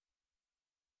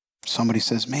somebody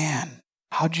says, man,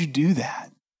 how'd you do that?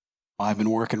 Well, I've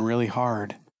been working really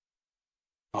hard.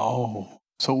 Oh,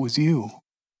 so it was you.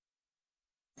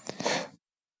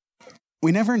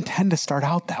 We never intend to start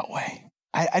out that way.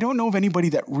 I don't know of anybody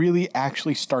that really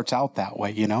actually starts out that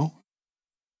way,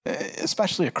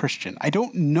 especially a Christian. I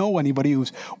don't know anybody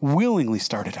who's willingly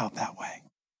started out that way.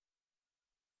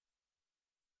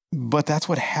 But that's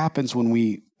what happens when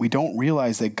we don't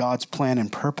realize that God's plan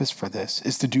and purpose for this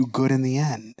is to do good in the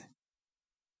end.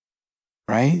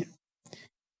 Right?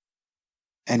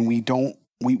 And we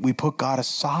put God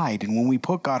aside. And when we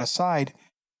put God aside,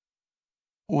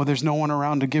 well, there's no one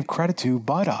around to give credit to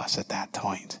but us at that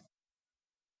point.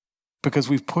 Because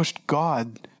we've pushed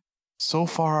God so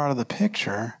far out of the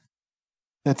picture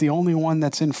that the only one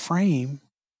that's in frame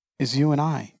is you and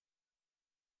I.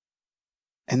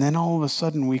 And then all of a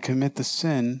sudden we commit the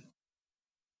sin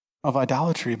of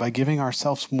idolatry by giving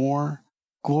ourselves more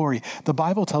glory. The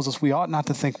Bible tells us we ought not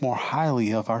to think more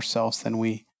highly of ourselves than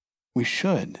we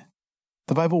should.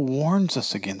 The Bible warns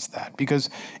us against that because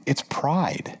it's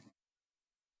pride.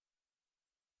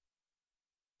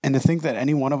 And to think that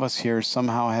any one of us here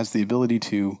somehow has the ability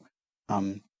to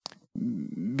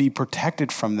be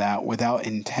protected from that without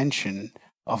intention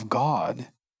of God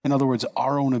In other words,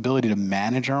 our own ability to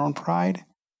manage our own pride.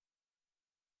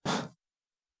 I'll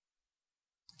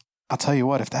tell you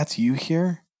what, if that's you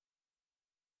here,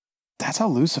 that's how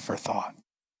Lucifer thought.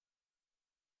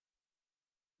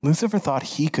 Lucifer thought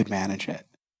he could manage it.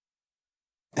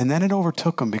 And then it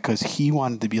overtook him because he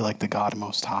wanted to be like the God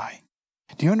Most High.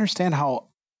 Do you understand how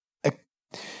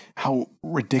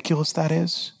ridiculous that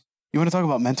is? You want to talk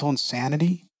about mental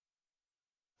insanity?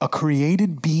 A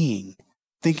created being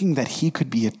thinking that he could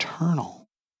be eternal.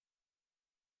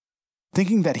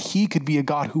 Thinking that he could be a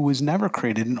God who was never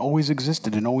created and always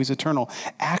existed and always eternal.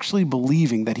 Actually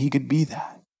believing that he could be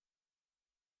that.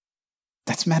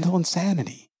 That's mental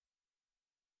insanity.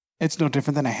 It's no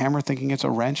different than a hammer thinking it's a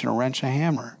wrench and a wrench a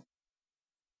hammer.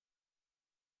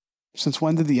 Since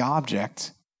when did the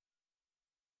object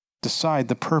decide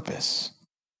the purpose?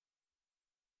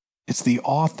 It's the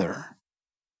author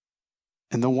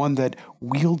and the one that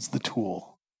wields the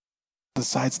tool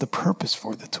decides the purpose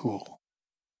for the tool.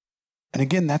 And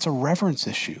again, that's a reverence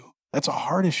issue. That's a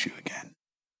heart issue again.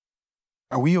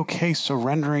 Are we okay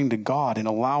surrendering to God and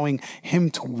allowing him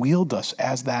to wield us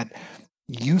as that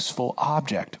useful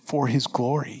object for his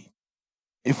glory?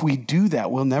 If we do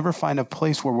that, we'll never find a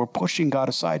place where we're pushing God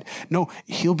aside. No,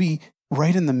 he'll be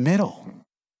right in the middle.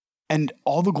 And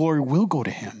all the glory will go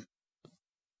to him.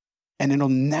 And it'll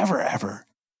never, ever,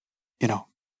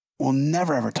 we'll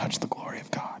never, ever touch the glory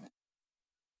of God.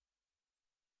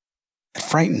 It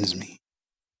frightens me.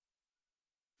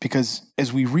 Because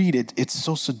as we read it, it's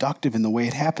so seductive in the way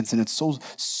it happens, and it's so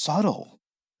subtle.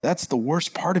 That's the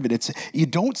worst part of it. You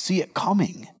don't see it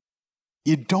coming.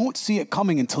 You don't see it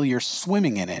coming until you're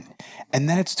swimming in it, and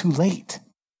then it's too late.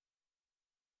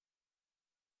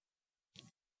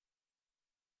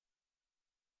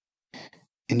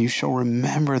 And you shall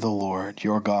remember the Lord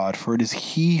your God, for it is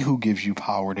he who gives you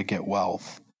power to get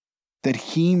wealth, that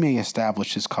he may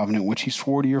establish his covenant, which he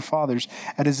swore to your fathers,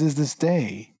 as is this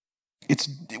day.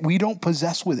 We don't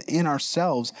possess within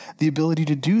ourselves the ability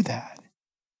to do that.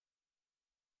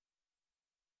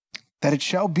 That it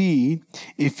shall be,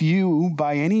 if you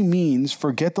by any means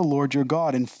forget the Lord your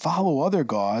God and follow other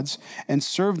gods and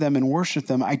serve them and worship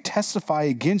them, I testify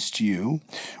against you,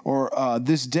 or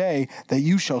this day, that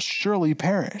you shall surely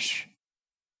perish.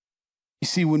 You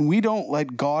see, when we don't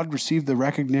let God receive the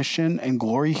recognition and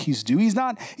glory he's due, he's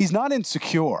not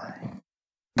insecure.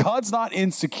 God's not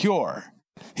insecure.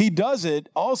 He does it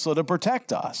also to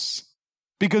protect us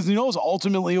because he knows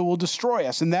ultimately it will destroy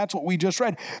us. And that's what we just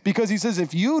read. Because he says,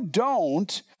 if you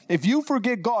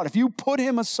forget God, if you put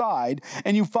him aside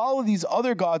and you follow these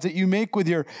other gods that you make with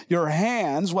your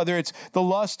hands, whether it's the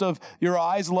lust of your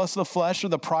eyes, the lust of the flesh, or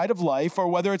the pride of life, or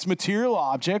whether it's material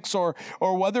objects, or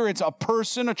whether it's a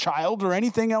person, a child, or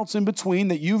anything else in between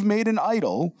that you've made an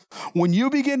idol, when you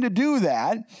begin to do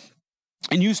that,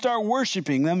 and you start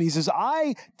worshiping them, he says,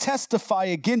 I testify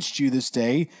against you this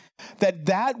day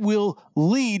that will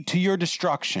lead to your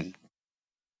destruction.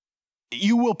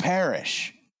 You will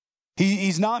perish.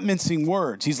 He's not mincing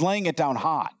words. He's laying it down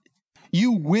hot.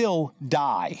 You will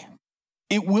die.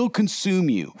 It will consume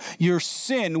you. Your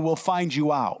sin will find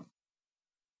you out.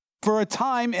 For a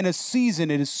time and a season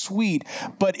it is sweet,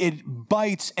 but it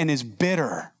bites and is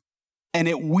bitter, and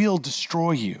it will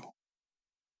destroy you.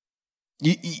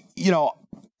 You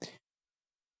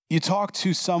talk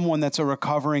to someone that's a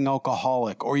recovering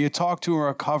alcoholic, or you talk to a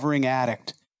recovering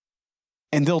addict,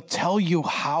 and they'll tell you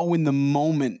how in the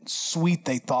moment sweet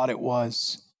they thought it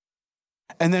was.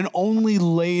 And then only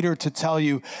later to tell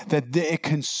you that it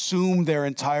consumed their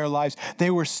entire lives. They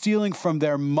were stealing from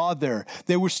their mother.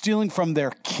 They were stealing from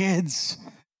their kids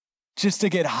just to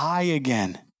get high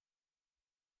again.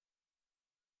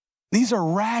 These are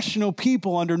rational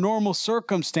people under normal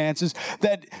circumstances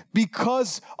that,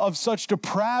 because of such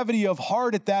depravity of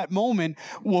heart at that moment,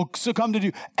 will succumb to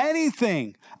do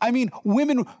anything. I mean,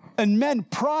 women and men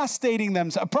prostituting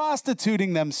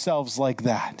themselves like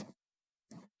that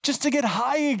just to get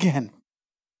high again.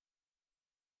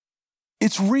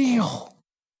 It's real.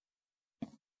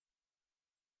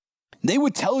 They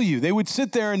would tell you, they would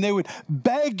sit there and they would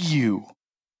beg you.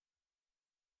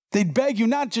 They'd beg you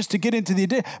not just to get into the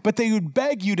addiction, but they would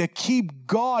beg you to keep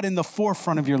God in the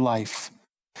forefront of your life.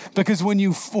 Because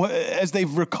as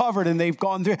they've recovered and they've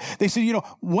gone through, they said,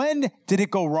 when did it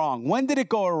go wrong? When did it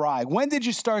go awry? When did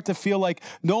you start to feel like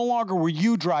no longer were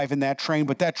you driving that train,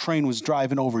 but that train was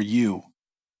driving over you?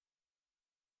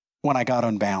 When I got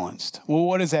unbalanced. Well,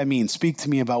 what does that mean? Speak to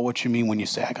me about what you mean when you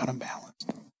say I got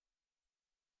unbalanced.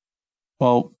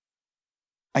 Well,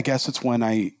 I guess it's when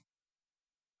I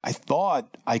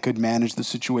thought I could manage the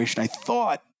situation. I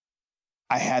thought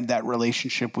I had that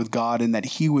relationship with God and that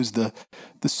he was the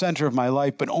center of my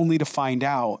life, but only to find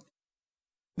out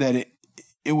that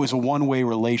it was a one-way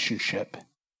relationship.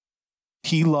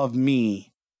 He loved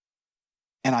me,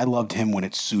 and I loved him when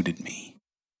it suited me.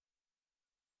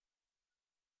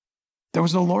 There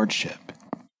was no lordship.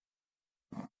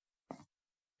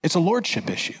 It's a lordship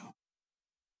issue.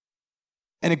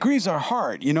 And it grieves our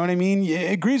heart, you know what I mean?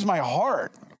 It grieves my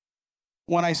heart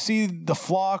when I see the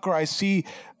flock or I see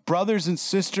brothers and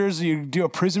sisters, you do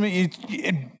imprisonment,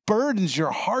 it burdens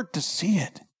your heart to see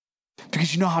it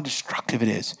because you know how destructive it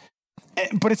is.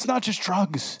 But it's not just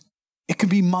drugs. It can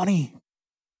be money.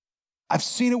 I've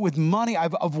seen it with money.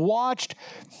 I've watched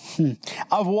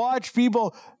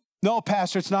people, no,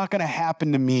 Pastor, it's not going to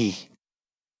happen to me.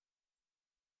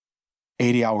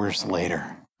 80 hours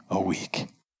later, a week.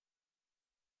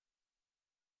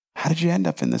 How did you end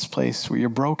up in this place where you're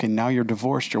broken? Now you're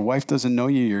divorced. Your wife doesn't know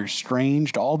you. You're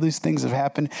estranged. All these things have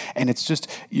happened. And it's just,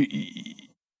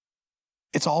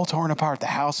 it's all torn apart. The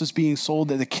house is being sold.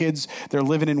 The kids, they're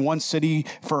living in one city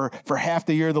for half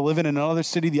the year. They're living in another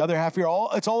city the other half year.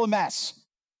 It's all a mess.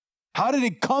 How did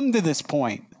it come to this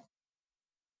point?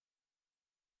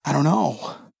 I don't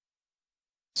know.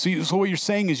 So what you're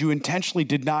saying is you intentionally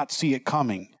did not see it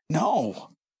coming. No.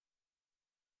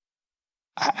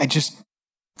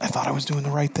 I thought I was doing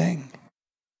the right thing.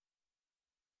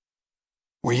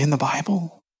 Were you in the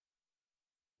Bible?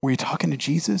 Were you talking to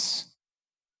Jesus?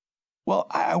 Well,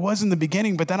 I was in the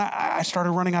beginning, but then I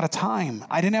started running out of time.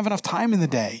 I didn't have enough time in the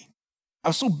day. I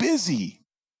was so busy.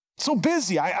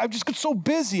 I just got so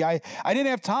busy. I didn't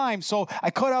have time. So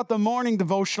I cut out the morning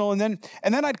devotional and then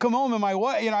I'd come home and my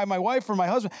wife or my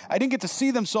husband, I didn't get to see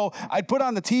them. So I'd put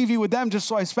on the TV with them just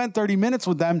so I spent 30 minutes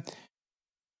with them.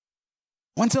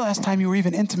 When's the last time you were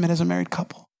even intimate as a married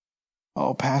couple?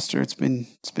 Oh, Pastor, it's been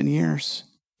years.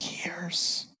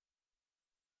 Years.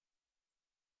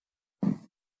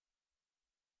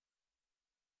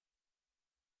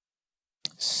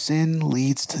 Sin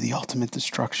leads to the ultimate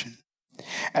destruction.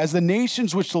 As the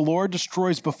nations which the Lord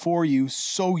destroys before you,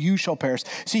 so you shall perish.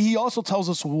 See, he also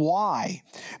tells us why.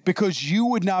 Because you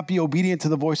would not be obedient to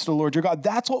the voice of the Lord your God.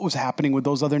 That's what was happening with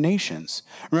those other nations.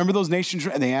 Remember those nations,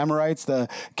 the Amorites, the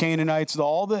Canaanites,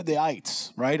 all the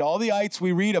ites, right? All the ites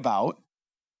we read about.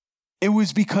 It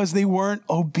was because they weren't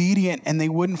obedient and they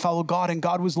wouldn't follow God, and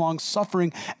God was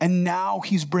long-suffering, and now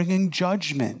he's bringing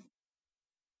judgment.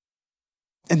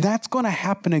 And that's going to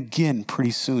happen again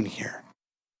pretty soon here.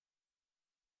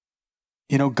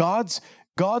 You know, God's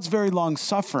very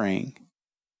long-suffering,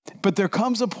 but there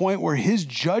comes a point where his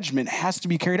judgment has to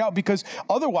be carried out because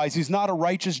otherwise he's not a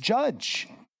righteous judge.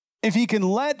 If he can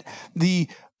let the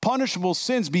punishable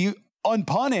sins be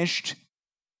unpunished,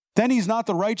 then he's not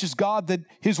the righteous God that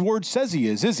his word says he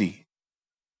is he?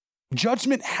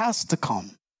 Judgment has to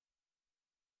come.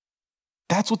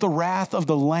 That's what the wrath of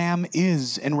the Lamb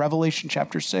is in Revelation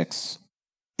chapter 6.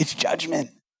 It's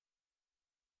judgment.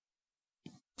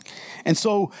 And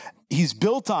so he's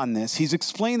built on this. He's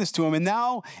explained this to him. And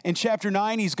now in chapter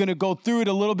 9, he's going to go through it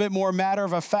a little bit more matter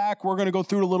of fact. We're going to go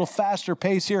through it a little faster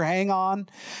pace here. Hang on.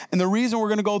 And the reason we're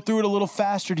going to go through it a little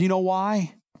faster, do you know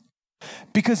why?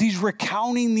 Because he's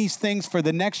recounting these things for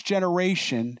the next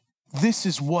generation. This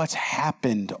is what's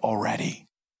happened already.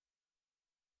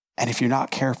 And if you're not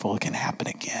careful, it can happen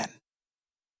again.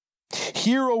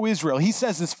 Hear, O Israel. He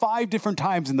says this 5 different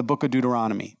times in the book of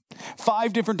Deuteronomy.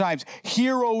 5 different times.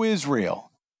 Hear, O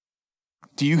Israel.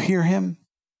 Do you hear him?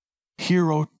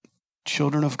 Hear, O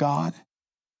children of God.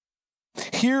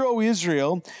 Hear, O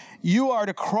Israel. You are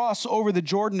to cross over the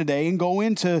Jordan today and go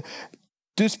in to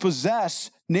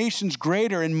dispossess nations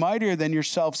greater and mightier than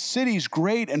yourself, cities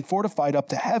great and fortified up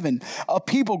to heaven, a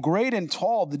people great and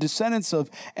tall, the descendants of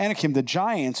Anakim, the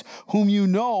giants, whom you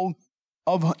know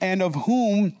of and of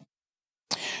whom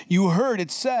you heard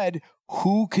it said,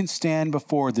 who can stand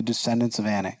before the descendants of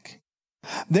Anak?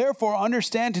 Therefore,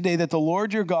 understand today that the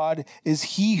Lord your God is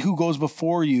he who goes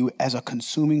before you as a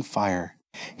consuming fire.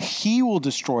 He will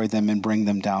destroy them and bring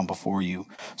them down before you.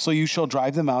 So you shall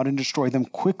drive them out and destroy them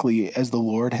quickly as the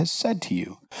Lord has said to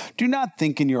you. Do not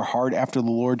think in your heart after the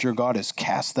Lord your God has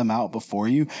cast them out before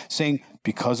you, saying,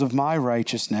 because of my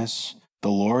righteousness, the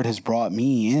Lord has brought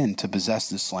me in to possess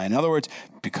this land. In other words,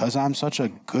 because I'm such a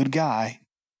good guy,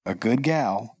 a good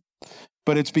gal,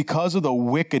 but it's because of the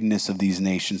wickedness of these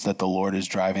nations that the Lord is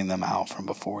driving them out from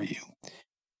before you.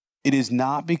 It is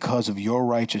not because of your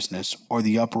righteousness or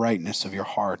the uprightness of your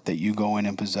heart that you go in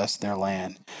and possess their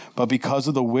land, but because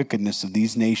of the wickedness of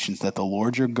these nations that the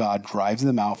Lord your God drives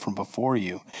them out from before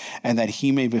you, and that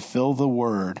he may fulfill the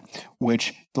word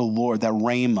which the Lord, that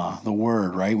rhema, the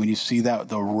word, right? When you see that,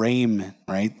 the rhema,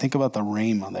 right? Think about the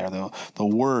rhema there, the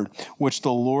word which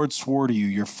the Lord swore to you,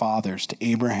 your fathers, to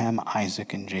Abraham,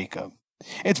 Isaac, and Jacob.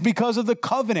 It's because of the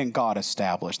covenant God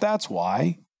established. That's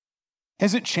why.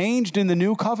 Has it changed in the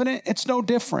new covenant? It's no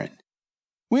different.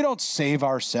 We don't save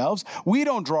ourselves. We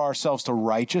don't draw ourselves to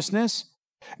righteousness.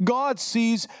 God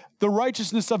sees the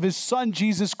righteousness of his Son,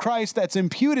 Jesus Christ, that's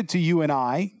imputed to you and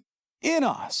I in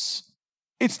us.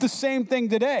 It's the same thing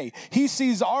today. He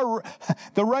sees the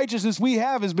righteousness we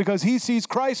have is because he sees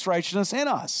Christ's righteousness in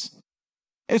us.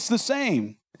 It's the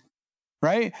same.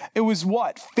 Right? It was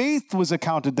what? Faith was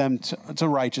accounted them to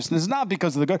righteousness, not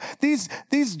because of the good. These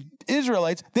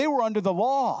Israelites, they were under the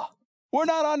law. We're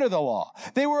not under the law.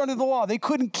 They were under the law. They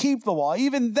couldn't keep the law.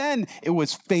 Even then, it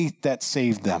was faith that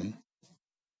saved them.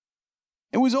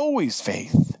 It was always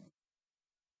faith.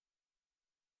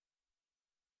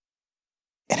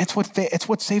 And it's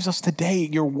what saves us today.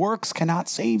 Your works cannot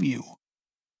save you.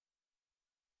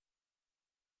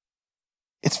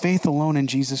 It's faith alone in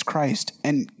Jesus Christ.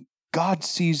 And God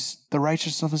sees the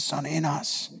righteousness of his Son in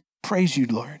us. Praise you,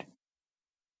 Lord.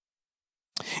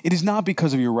 It is not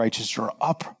because of your righteousness or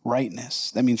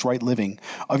uprightness, that means right living,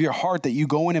 of your heart that you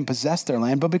go in and possess their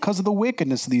land, but because of the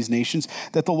wickedness of these nations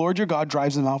that the Lord your God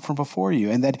drives them out from before you,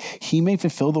 and that he may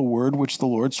fulfill the word which the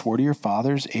Lord swore to your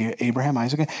fathers, Abraham,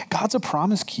 Isaac. God's a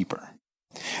promise keeper.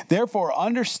 Therefore,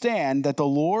 understand that the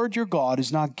Lord your God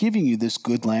is not giving you this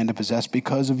good land to possess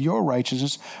because of your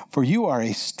righteousness, for you are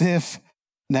a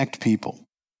stiff-necked people.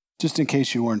 Just in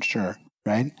case you weren't sure,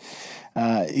 right?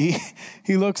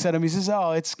 He looks at him, he says,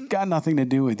 oh, it's got nothing to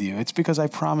do with you. It's because I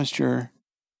promised your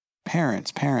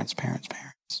parents,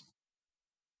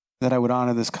 that I would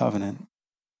honor this covenant.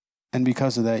 And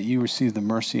because of that, you receive the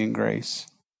mercy and grace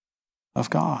of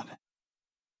God.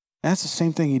 And that's the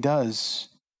same thing he does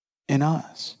in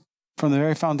us. From the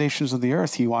very foundations of the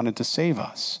earth, he wanted to save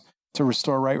us, to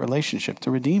restore right relationship,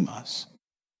 to redeem us.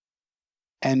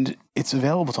 And it's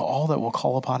available to all that will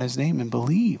call upon his name and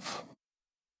believe.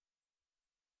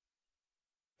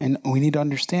 And we need to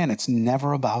understand it's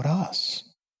never about us.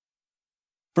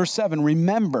 Verse 7,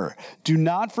 remember, do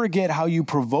not forget how you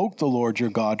provoked the Lord your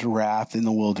God to wrath in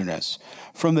the wilderness.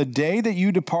 From the day that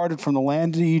you departed from the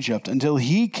land of Egypt until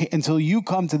you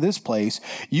come to this place,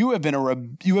 you have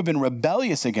been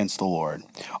rebellious against the Lord.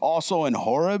 Also in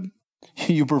Horeb,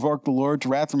 you provoked the Lord to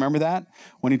wrath. Remember that?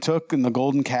 When he took in the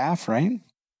golden calf, right?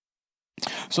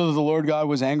 So that the Lord God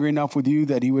was angry enough with you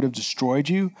that he would have destroyed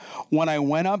you. When I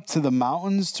went up to the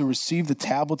mountains to receive the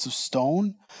tablets of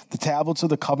stone, the tablets of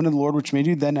the covenant of the Lord which made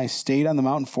you, then I stayed on the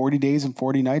mountain 40 days and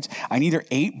 40 nights. I neither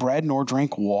ate bread nor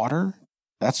drank water.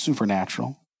 That's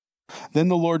supernatural. Then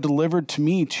the Lord delivered to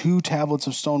me 2 tablets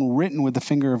of stone written with the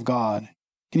finger of God.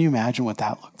 Can you imagine what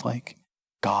that looked like?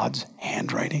 God's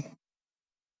handwriting,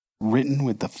 written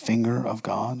with the finger of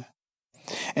God.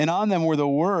 And on them were the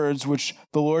words which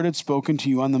the Lord had spoken to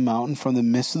you on the mountain from the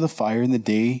midst of the fire in the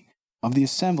day of the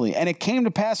assembly. And it came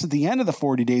to pass at the end of the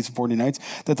 40 days and 40 nights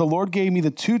that the Lord gave me the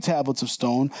 2 tablets of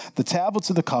stone, the tablets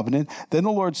of the covenant. Then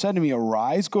the Lord said to me,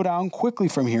 arise, go down quickly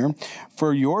from here,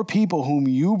 for your people whom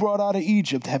you brought out of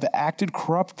Egypt have acted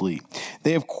corruptly.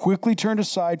 They have quickly turned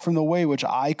aside from the way which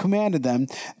I commanded them.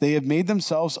 They have made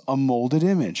themselves a molded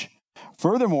image.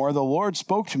 Furthermore, the Lord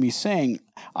spoke to me, saying,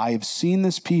 I have seen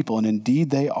this people, and indeed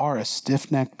they are a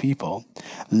stiff-necked people.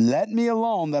 Let me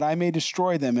alone, that I may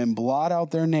destroy them and blot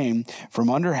out their name from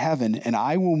under heaven, and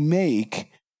I will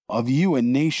make of you a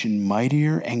nation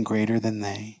mightier and greater than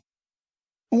they.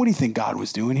 And what do you think God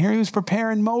was doing here? He was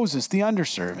preparing Moses, the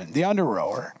underservant, the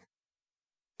under-rower,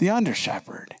 the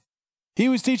under-shepherd. He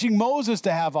was teaching Moses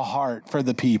to have a heart for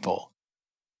the people.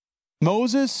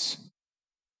 Moses,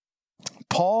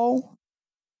 Paul,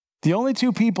 the only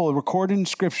 2 people recorded in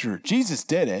Scripture. Jesus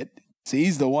did it. See,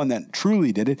 he's the one that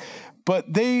truly did it.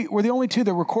 But they were the only 2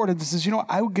 that recorded this. Says,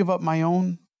 I would give up my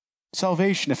own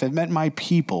salvation if it meant my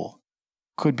people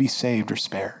could be saved or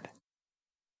spared.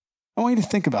 I want you to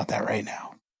think about that right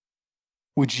now.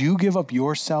 Would you give up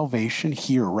your salvation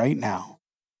here right now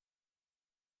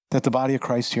that the body of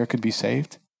Christ here could be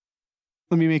saved?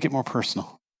 Let me make it more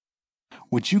personal.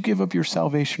 Would you give up your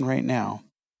salvation right now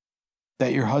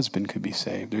that your husband could be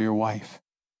saved or your wife?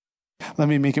 Let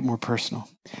me make it more personal.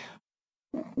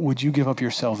 Would you give up your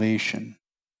salvation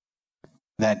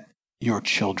that your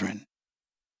children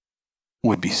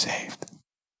would be saved?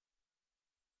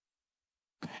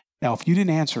 Now, if you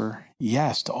didn't answer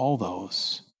yes to all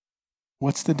those,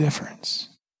 What's the difference?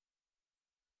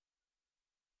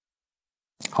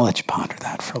 I'll let you ponder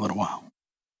that for a little while.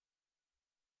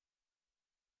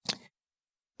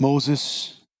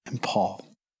 Moses and Paul.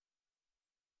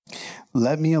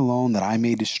 Let me alone that I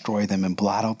may destroy them and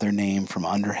blot out their name from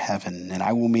under heaven, and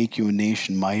I will make you a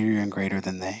nation mightier and greater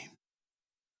than they.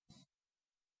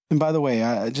 And by the way,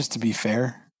 just to be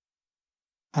fair,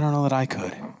 I don't know that I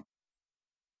could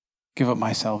give up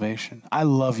my salvation. I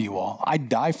love you all. I'd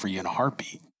die for you in a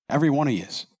heartbeat. Every one of you.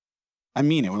 I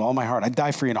mean it with all my heart. I'd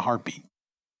die for you in a heartbeat.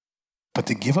 But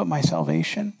to give up my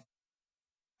salvation,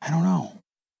 I don't know.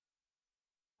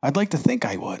 I'd like to think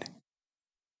I would,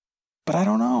 but I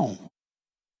don't know.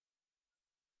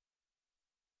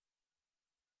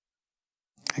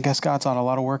 I guess God's got a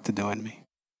lot of work to do in me.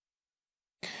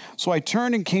 So I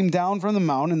turned and came down from the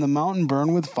mountain, and the mountain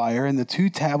burned with fire, and the 2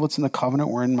 tablets in the covenant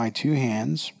were in my 2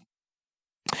 hands.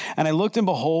 And I looked, and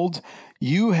behold,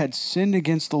 you had sinned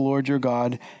against the Lord your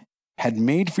God, had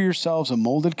made for yourselves a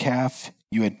molded calf.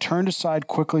 You had turned aside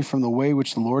quickly from the way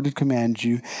which the Lord had commanded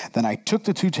you. Then I took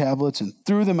the 2 tablets and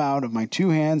threw them out of my 2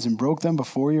 hands and broke them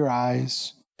before your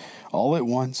eyes all at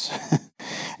once.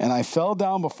 And I fell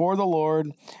down before the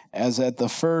Lord as at the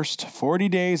first 40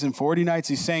 days and 40 nights.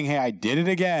 He's saying, hey, I did it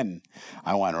again.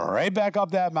 I went right back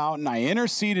up that mountain. I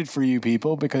interceded for you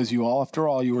people because you all, after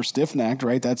all, you were stiff-necked,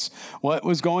 right? That's what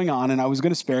was going on, and I was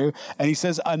going to spare you. And he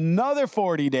says, another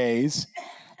 40 days,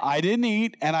 I didn't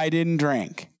eat and I didn't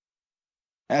drink.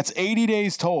 That's 80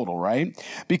 days total, right?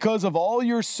 Because of all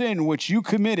your sin which you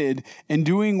committed in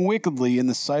doing wickedly in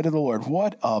the sight of the Lord.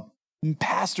 What a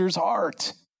pastor's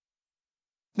heart.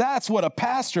 That's what a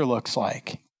pastor looks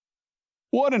like.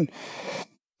 What an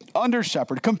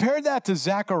under-shepherd. Compare that to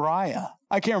Zechariah.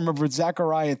 I can't remember if it's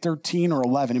Zechariah 13 or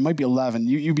 11. It might be 11.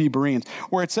 You be Bereans.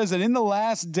 Where it says that in the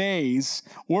last days,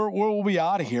 we'll be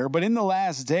out of here, but in the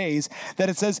last days, that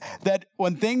it says that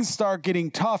when things start getting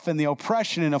tough and the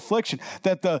oppression and affliction,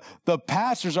 that the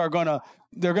pastors they're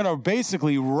going to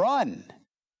basically run.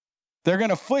 They're going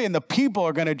to flee, and the people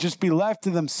are going to just be left to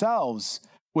themselves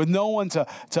with no one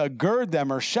to gird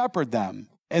them or shepherd them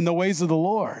in the ways of the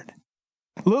Lord.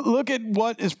 Look at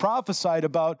what is prophesied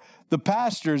about the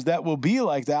pastors that will be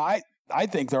like that. I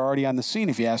think they're already on the scene,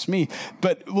 if you ask me.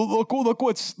 But look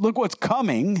what's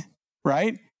coming,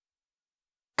 right?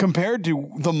 Compared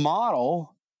to the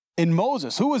model in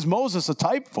Moses. Who was Moses a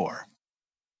type for?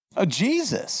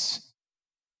 Jesus.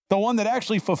 The one that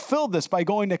actually fulfilled this by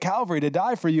going to Calvary to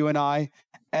die for you and I,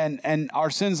 and our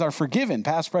sins are forgiven,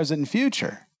 past, present, and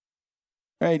future.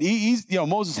 Right? He's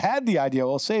Moses had the idea,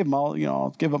 well, save him,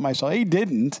 I'll give up myself. He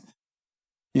didn't.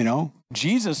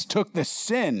 Jesus took the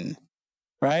sin,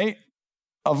 right,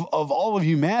 of all of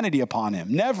humanity upon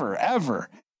him. Never, ever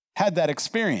had that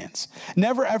experience.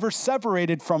 Never, ever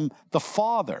separated from the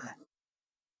Father.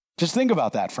 Just think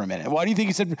about that for a minute. Why do you think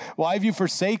he said, why have you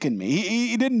forsaken me?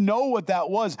 He didn't know what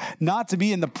that was, not to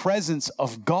be in the presence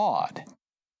of God,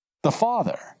 the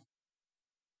Father.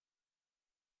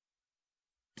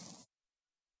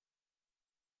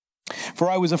 For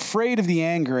I was afraid of the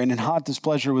anger and in hot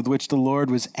displeasure with which the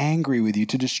Lord was angry with you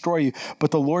to destroy you.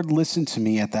 But the Lord listened to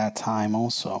me at that time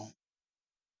also.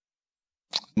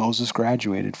 Moses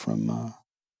graduated from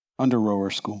under rower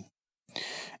school.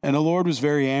 And the Lord was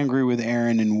very angry with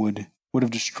Aaron and would have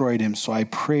destroyed him. So I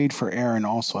prayed for Aaron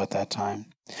also at that time.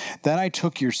 Then I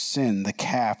took your sin, the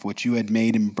calf which you had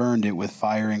made, and burned it with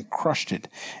fire and crushed it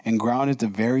and ground it to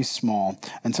very small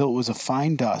until it was a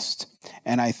fine dust.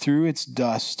 And I threw its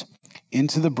dust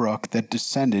into the brook that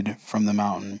descended from the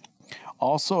mountain.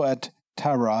 Also at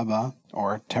Taraba,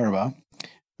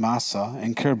 Massa,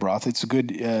 and Kirbroth. It's a good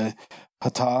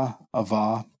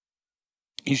Hatavah.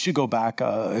 You should go back,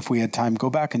 if we had time,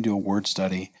 go back and do a word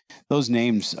study. Those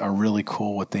names are really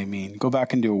cool, what they mean. Go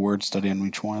back and do a word study on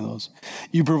each one of those.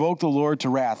 You provoked the Lord to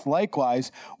wrath.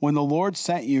 Likewise, when the Lord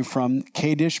sent you from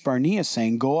Kadesh Barnea,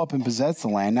 saying, go up and possess the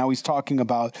land. Now he's talking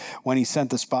about when he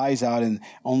sent the spies out and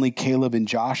only Caleb and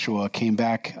Joshua came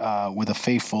back with a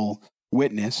faithful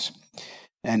witness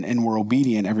and were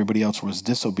obedient. Everybody else was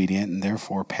disobedient and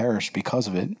therefore perished because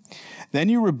of it. Then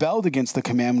you rebelled against the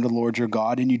commandment of the Lord your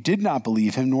God, and you did not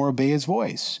believe him nor obey his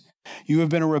voice. You have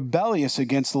been rebellious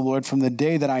against the Lord from the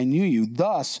day that I knew you.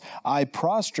 Thus I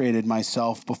prostrated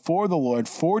myself before the Lord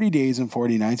 40 days and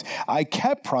 40 nights. I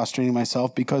kept prostrating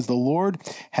myself because the Lord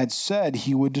had said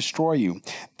he would destroy you.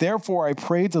 Therefore I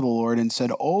prayed to the Lord and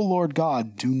said, O Lord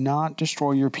God, do not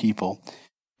destroy your people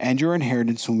and your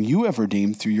inheritance, whom you have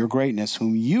redeemed through your greatness,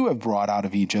 whom you have brought out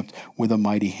of Egypt with a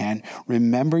mighty hand.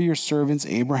 Remember your servants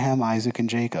Abraham, Isaac, and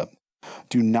Jacob.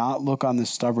 Do not look on the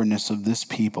stubbornness of this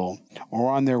people, or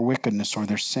on their wickedness or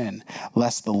their sin,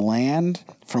 lest the land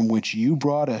from which you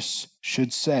brought us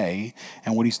should say,"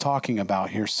 and what he's talking about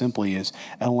here simply is,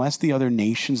 unless the other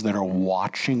nations that are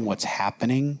watching what's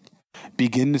happening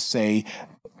begin to say,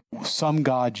 "Some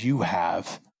God you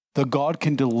have, the God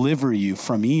can deliver you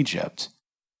from Egypt,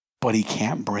 but he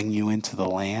can't bring you into the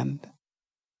land."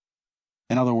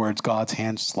 In other words, God's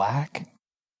hand's slack.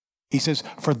 He says,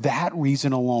 for that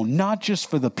reason alone, not just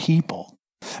for the people,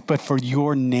 but for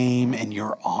your name and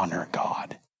your honor,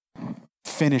 God,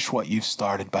 finish what you've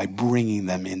started by bringing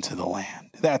them into the land.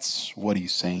 That's what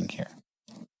he's saying here.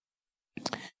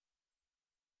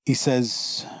 He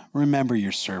says, remember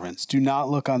your servants. Do not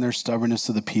look on their stubbornness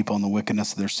of the people and the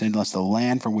wickedness of their sin, lest the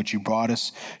land for which you brought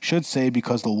us should say,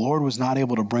 because the Lord was not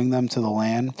able to bring them to the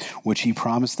land which he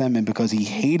promised them, and because he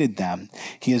hated them,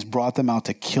 he has brought them out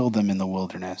to kill them in the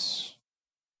wilderness.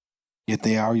 Yet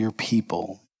they are your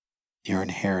people, your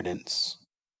inheritance,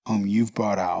 whom you've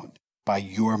brought out by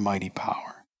your mighty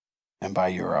power and by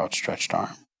your outstretched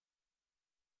arm.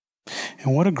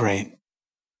 And what a great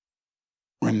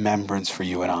remembrance for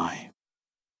you and I.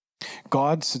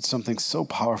 God said something so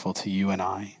powerful to you and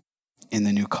I in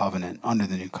the new covenant, under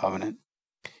the new covenant.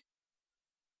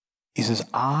 He says,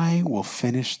 I will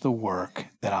finish the work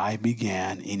that I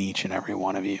began in each and every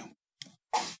one of you.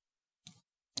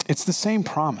 It's the same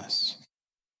promise,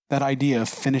 that idea of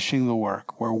finishing the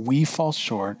work. Where we fall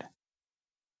short,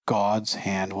 God's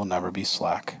hand will never be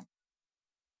slack.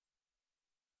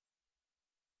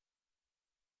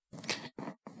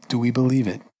 Do we believe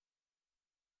it?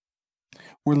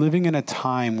 We're living in a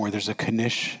time where there's a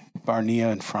Kadesh Barnea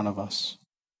in front of us,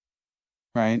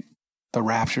 right? The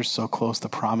rapture's so close, the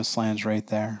promised land's right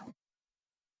there.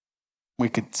 We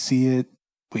could see it.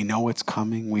 We know it's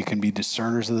coming. We can be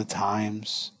discerners of the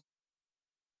times.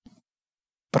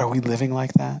 But are we living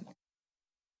like that?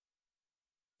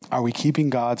 Are we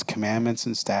keeping God's commandments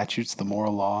and statutes, the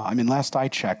moral law? I mean, last I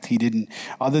checked, he didn't,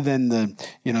 other than the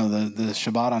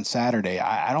Shabbat on Saturday,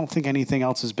 I don't think anything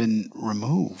else has been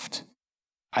removed.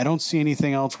 I don't see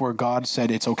anything else where God said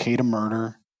it's okay to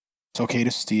murder, it's okay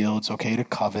to steal, it's okay to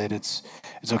covet, it's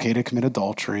okay to commit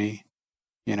adultery,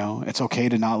 it's okay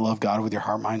to not love God with your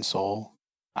heart, mind, soul.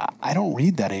 I don't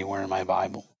read that anywhere in my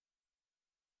Bible.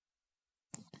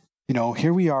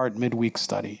 Here we are at midweek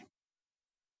study.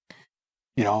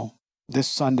 This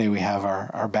Sunday we have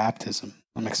our baptism.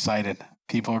 I'm excited.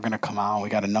 People are going to come out. We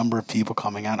got a number of people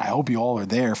coming out. I hope you all are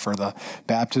there for the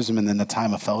baptism and then the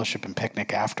time of fellowship and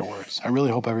picnic afterwards. I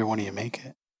really hope every one of you make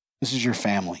it. This is your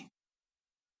family.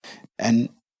 And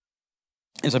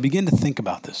as I begin to think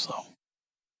about this, though,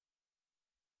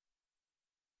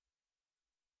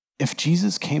 if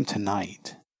Jesus came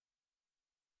tonight,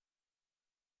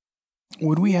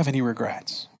 would we have any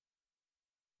regrets?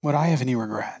 Would I have any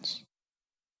regrets?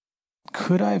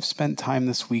 Could I have spent time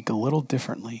this week a little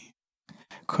differently?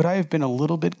 Could I have been a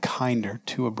little bit kinder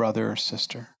to a brother or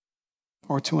sister,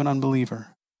 or to an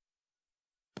unbeliever?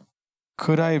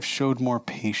 Could I have showed more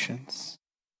patience,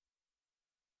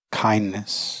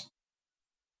 kindness?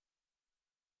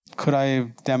 Could I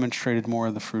have demonstrated more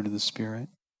of the fruit of the Spirit?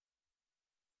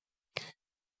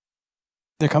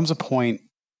 There comes a point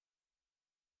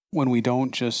when we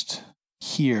don't just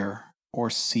hear or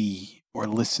see or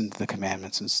listen to the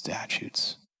commandments and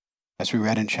statutes. As we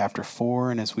read in chapter 4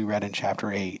 and as we read in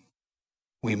chapter 8,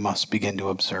 we must begin to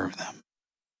observe them.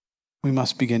 We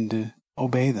must begin to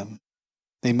obey them.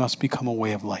 They must become a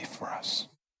way of life for us.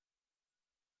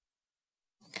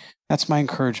 That's my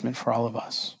encouragement for all of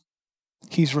us.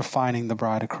 He's refining the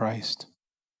bride of Christ.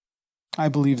 I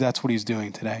believe that's what he's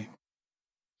doing today.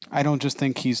 I don't just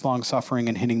think he's long-suffering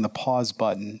and hitting the pause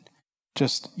button,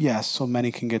 just, yes, so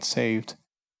many can get saved.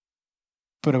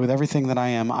 But with everything that I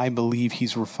am, I believe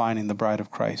he's refining the bride of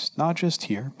Christ. Not just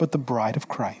here, but the bride of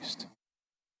Christ.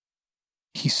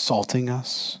 He's salting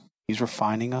us. He's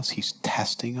refining us. He's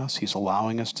testing us. He's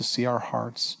allowing us to see our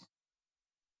hearts,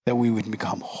 that we would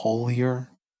become holier,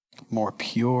 more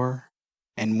pure,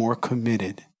 and more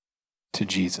committed to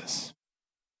Jesus.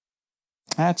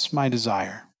 That's my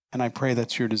desire, and I pray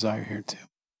that's your desire here too.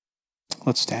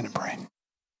 Let's stand and pray.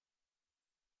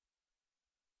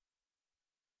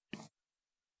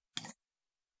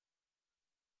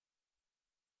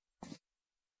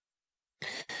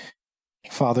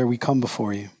 Father, we come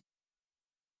before you.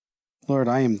 Lord,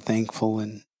 I am thankful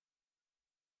and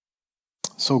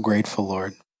so grateful,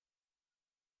 Lord,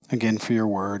 again for your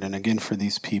word and again for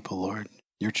these people, Lord,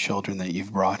 your children that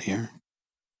you've brought here.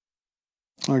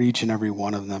 Lord, each and every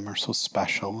one of them are so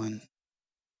special. And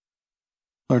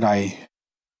Lord, I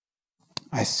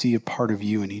I see a part of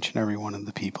you in each and every one of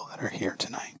the people that are here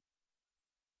tonight.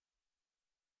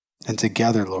 And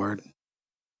together, Lord,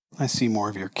 I see more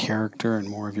of your character and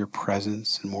more of your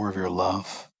presence and more of your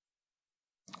love.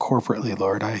 Corporately,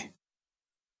 Lord, I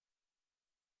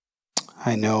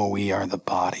know we are the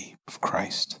body of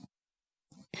Christ.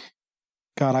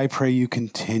 God, I pray you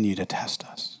continue to test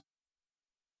us.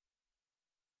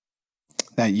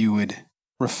 That you would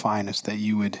refine us, that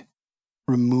you would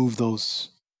remove those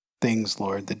things,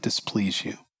 Lord, that displease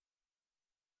you.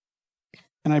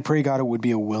 And I pray, God, it would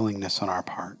be a willingness on our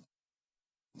part,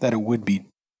 that it would be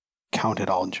counted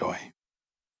all joy.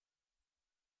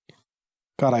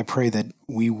 God, I pray that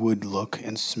we would look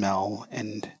and smell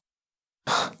and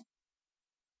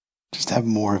just have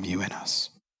more of you in us.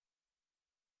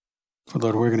 For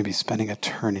Lord, we're going to be spending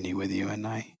eternity with you, and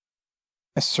I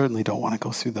certainly don't want to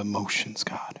go through the motions,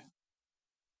 God.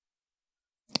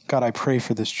 God, I pray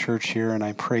for this church here, and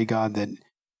I pray, God, that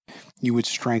you would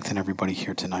strengthen everybody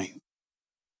here tonight.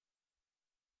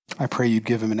 I pray you'd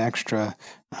give them an extra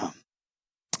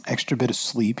bit of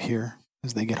sleep here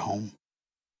as they get home.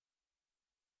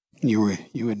 You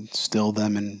would still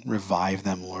them and revive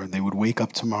them, Lord. They would wake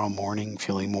up tomorrow morning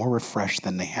feeling more refreshed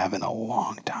than they have in a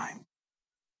long time.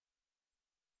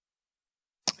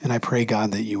 And I pray,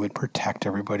 God, that you would protect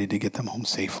everybody to get them home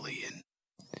safely.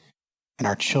 And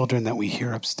our children that we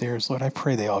hear upstairs, Lord, I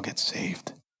pray they all get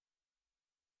saved.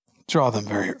 Draw them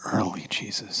very early,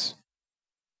 Jesus.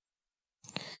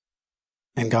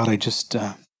 And God, I just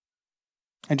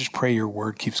pray your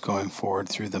word keeps going forward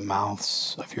through the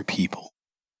mouths of your people.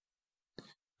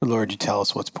 Lord, you tell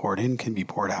us what's poured in can be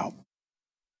poured out.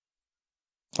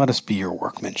 Let us be your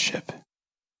workmanship.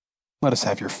 Let us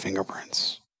have your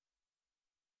fingerprints.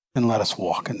 And let us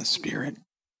walk in the Spirit.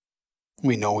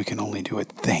 We know we can only do it.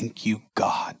 Thank you,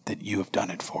 God, that you have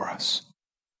done it for us.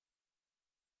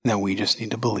 Now we just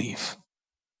need to believe.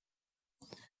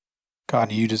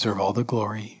 God, you deserve all the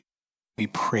glory. We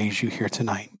praise you here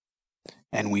tonight.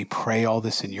 And we pray all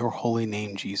this in your holy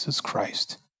name, Jesus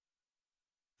Christ.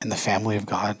 And the family of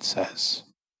God says,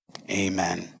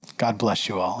 amen. God bless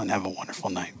you all and have a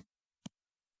wonderful night.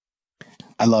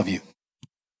 I love you.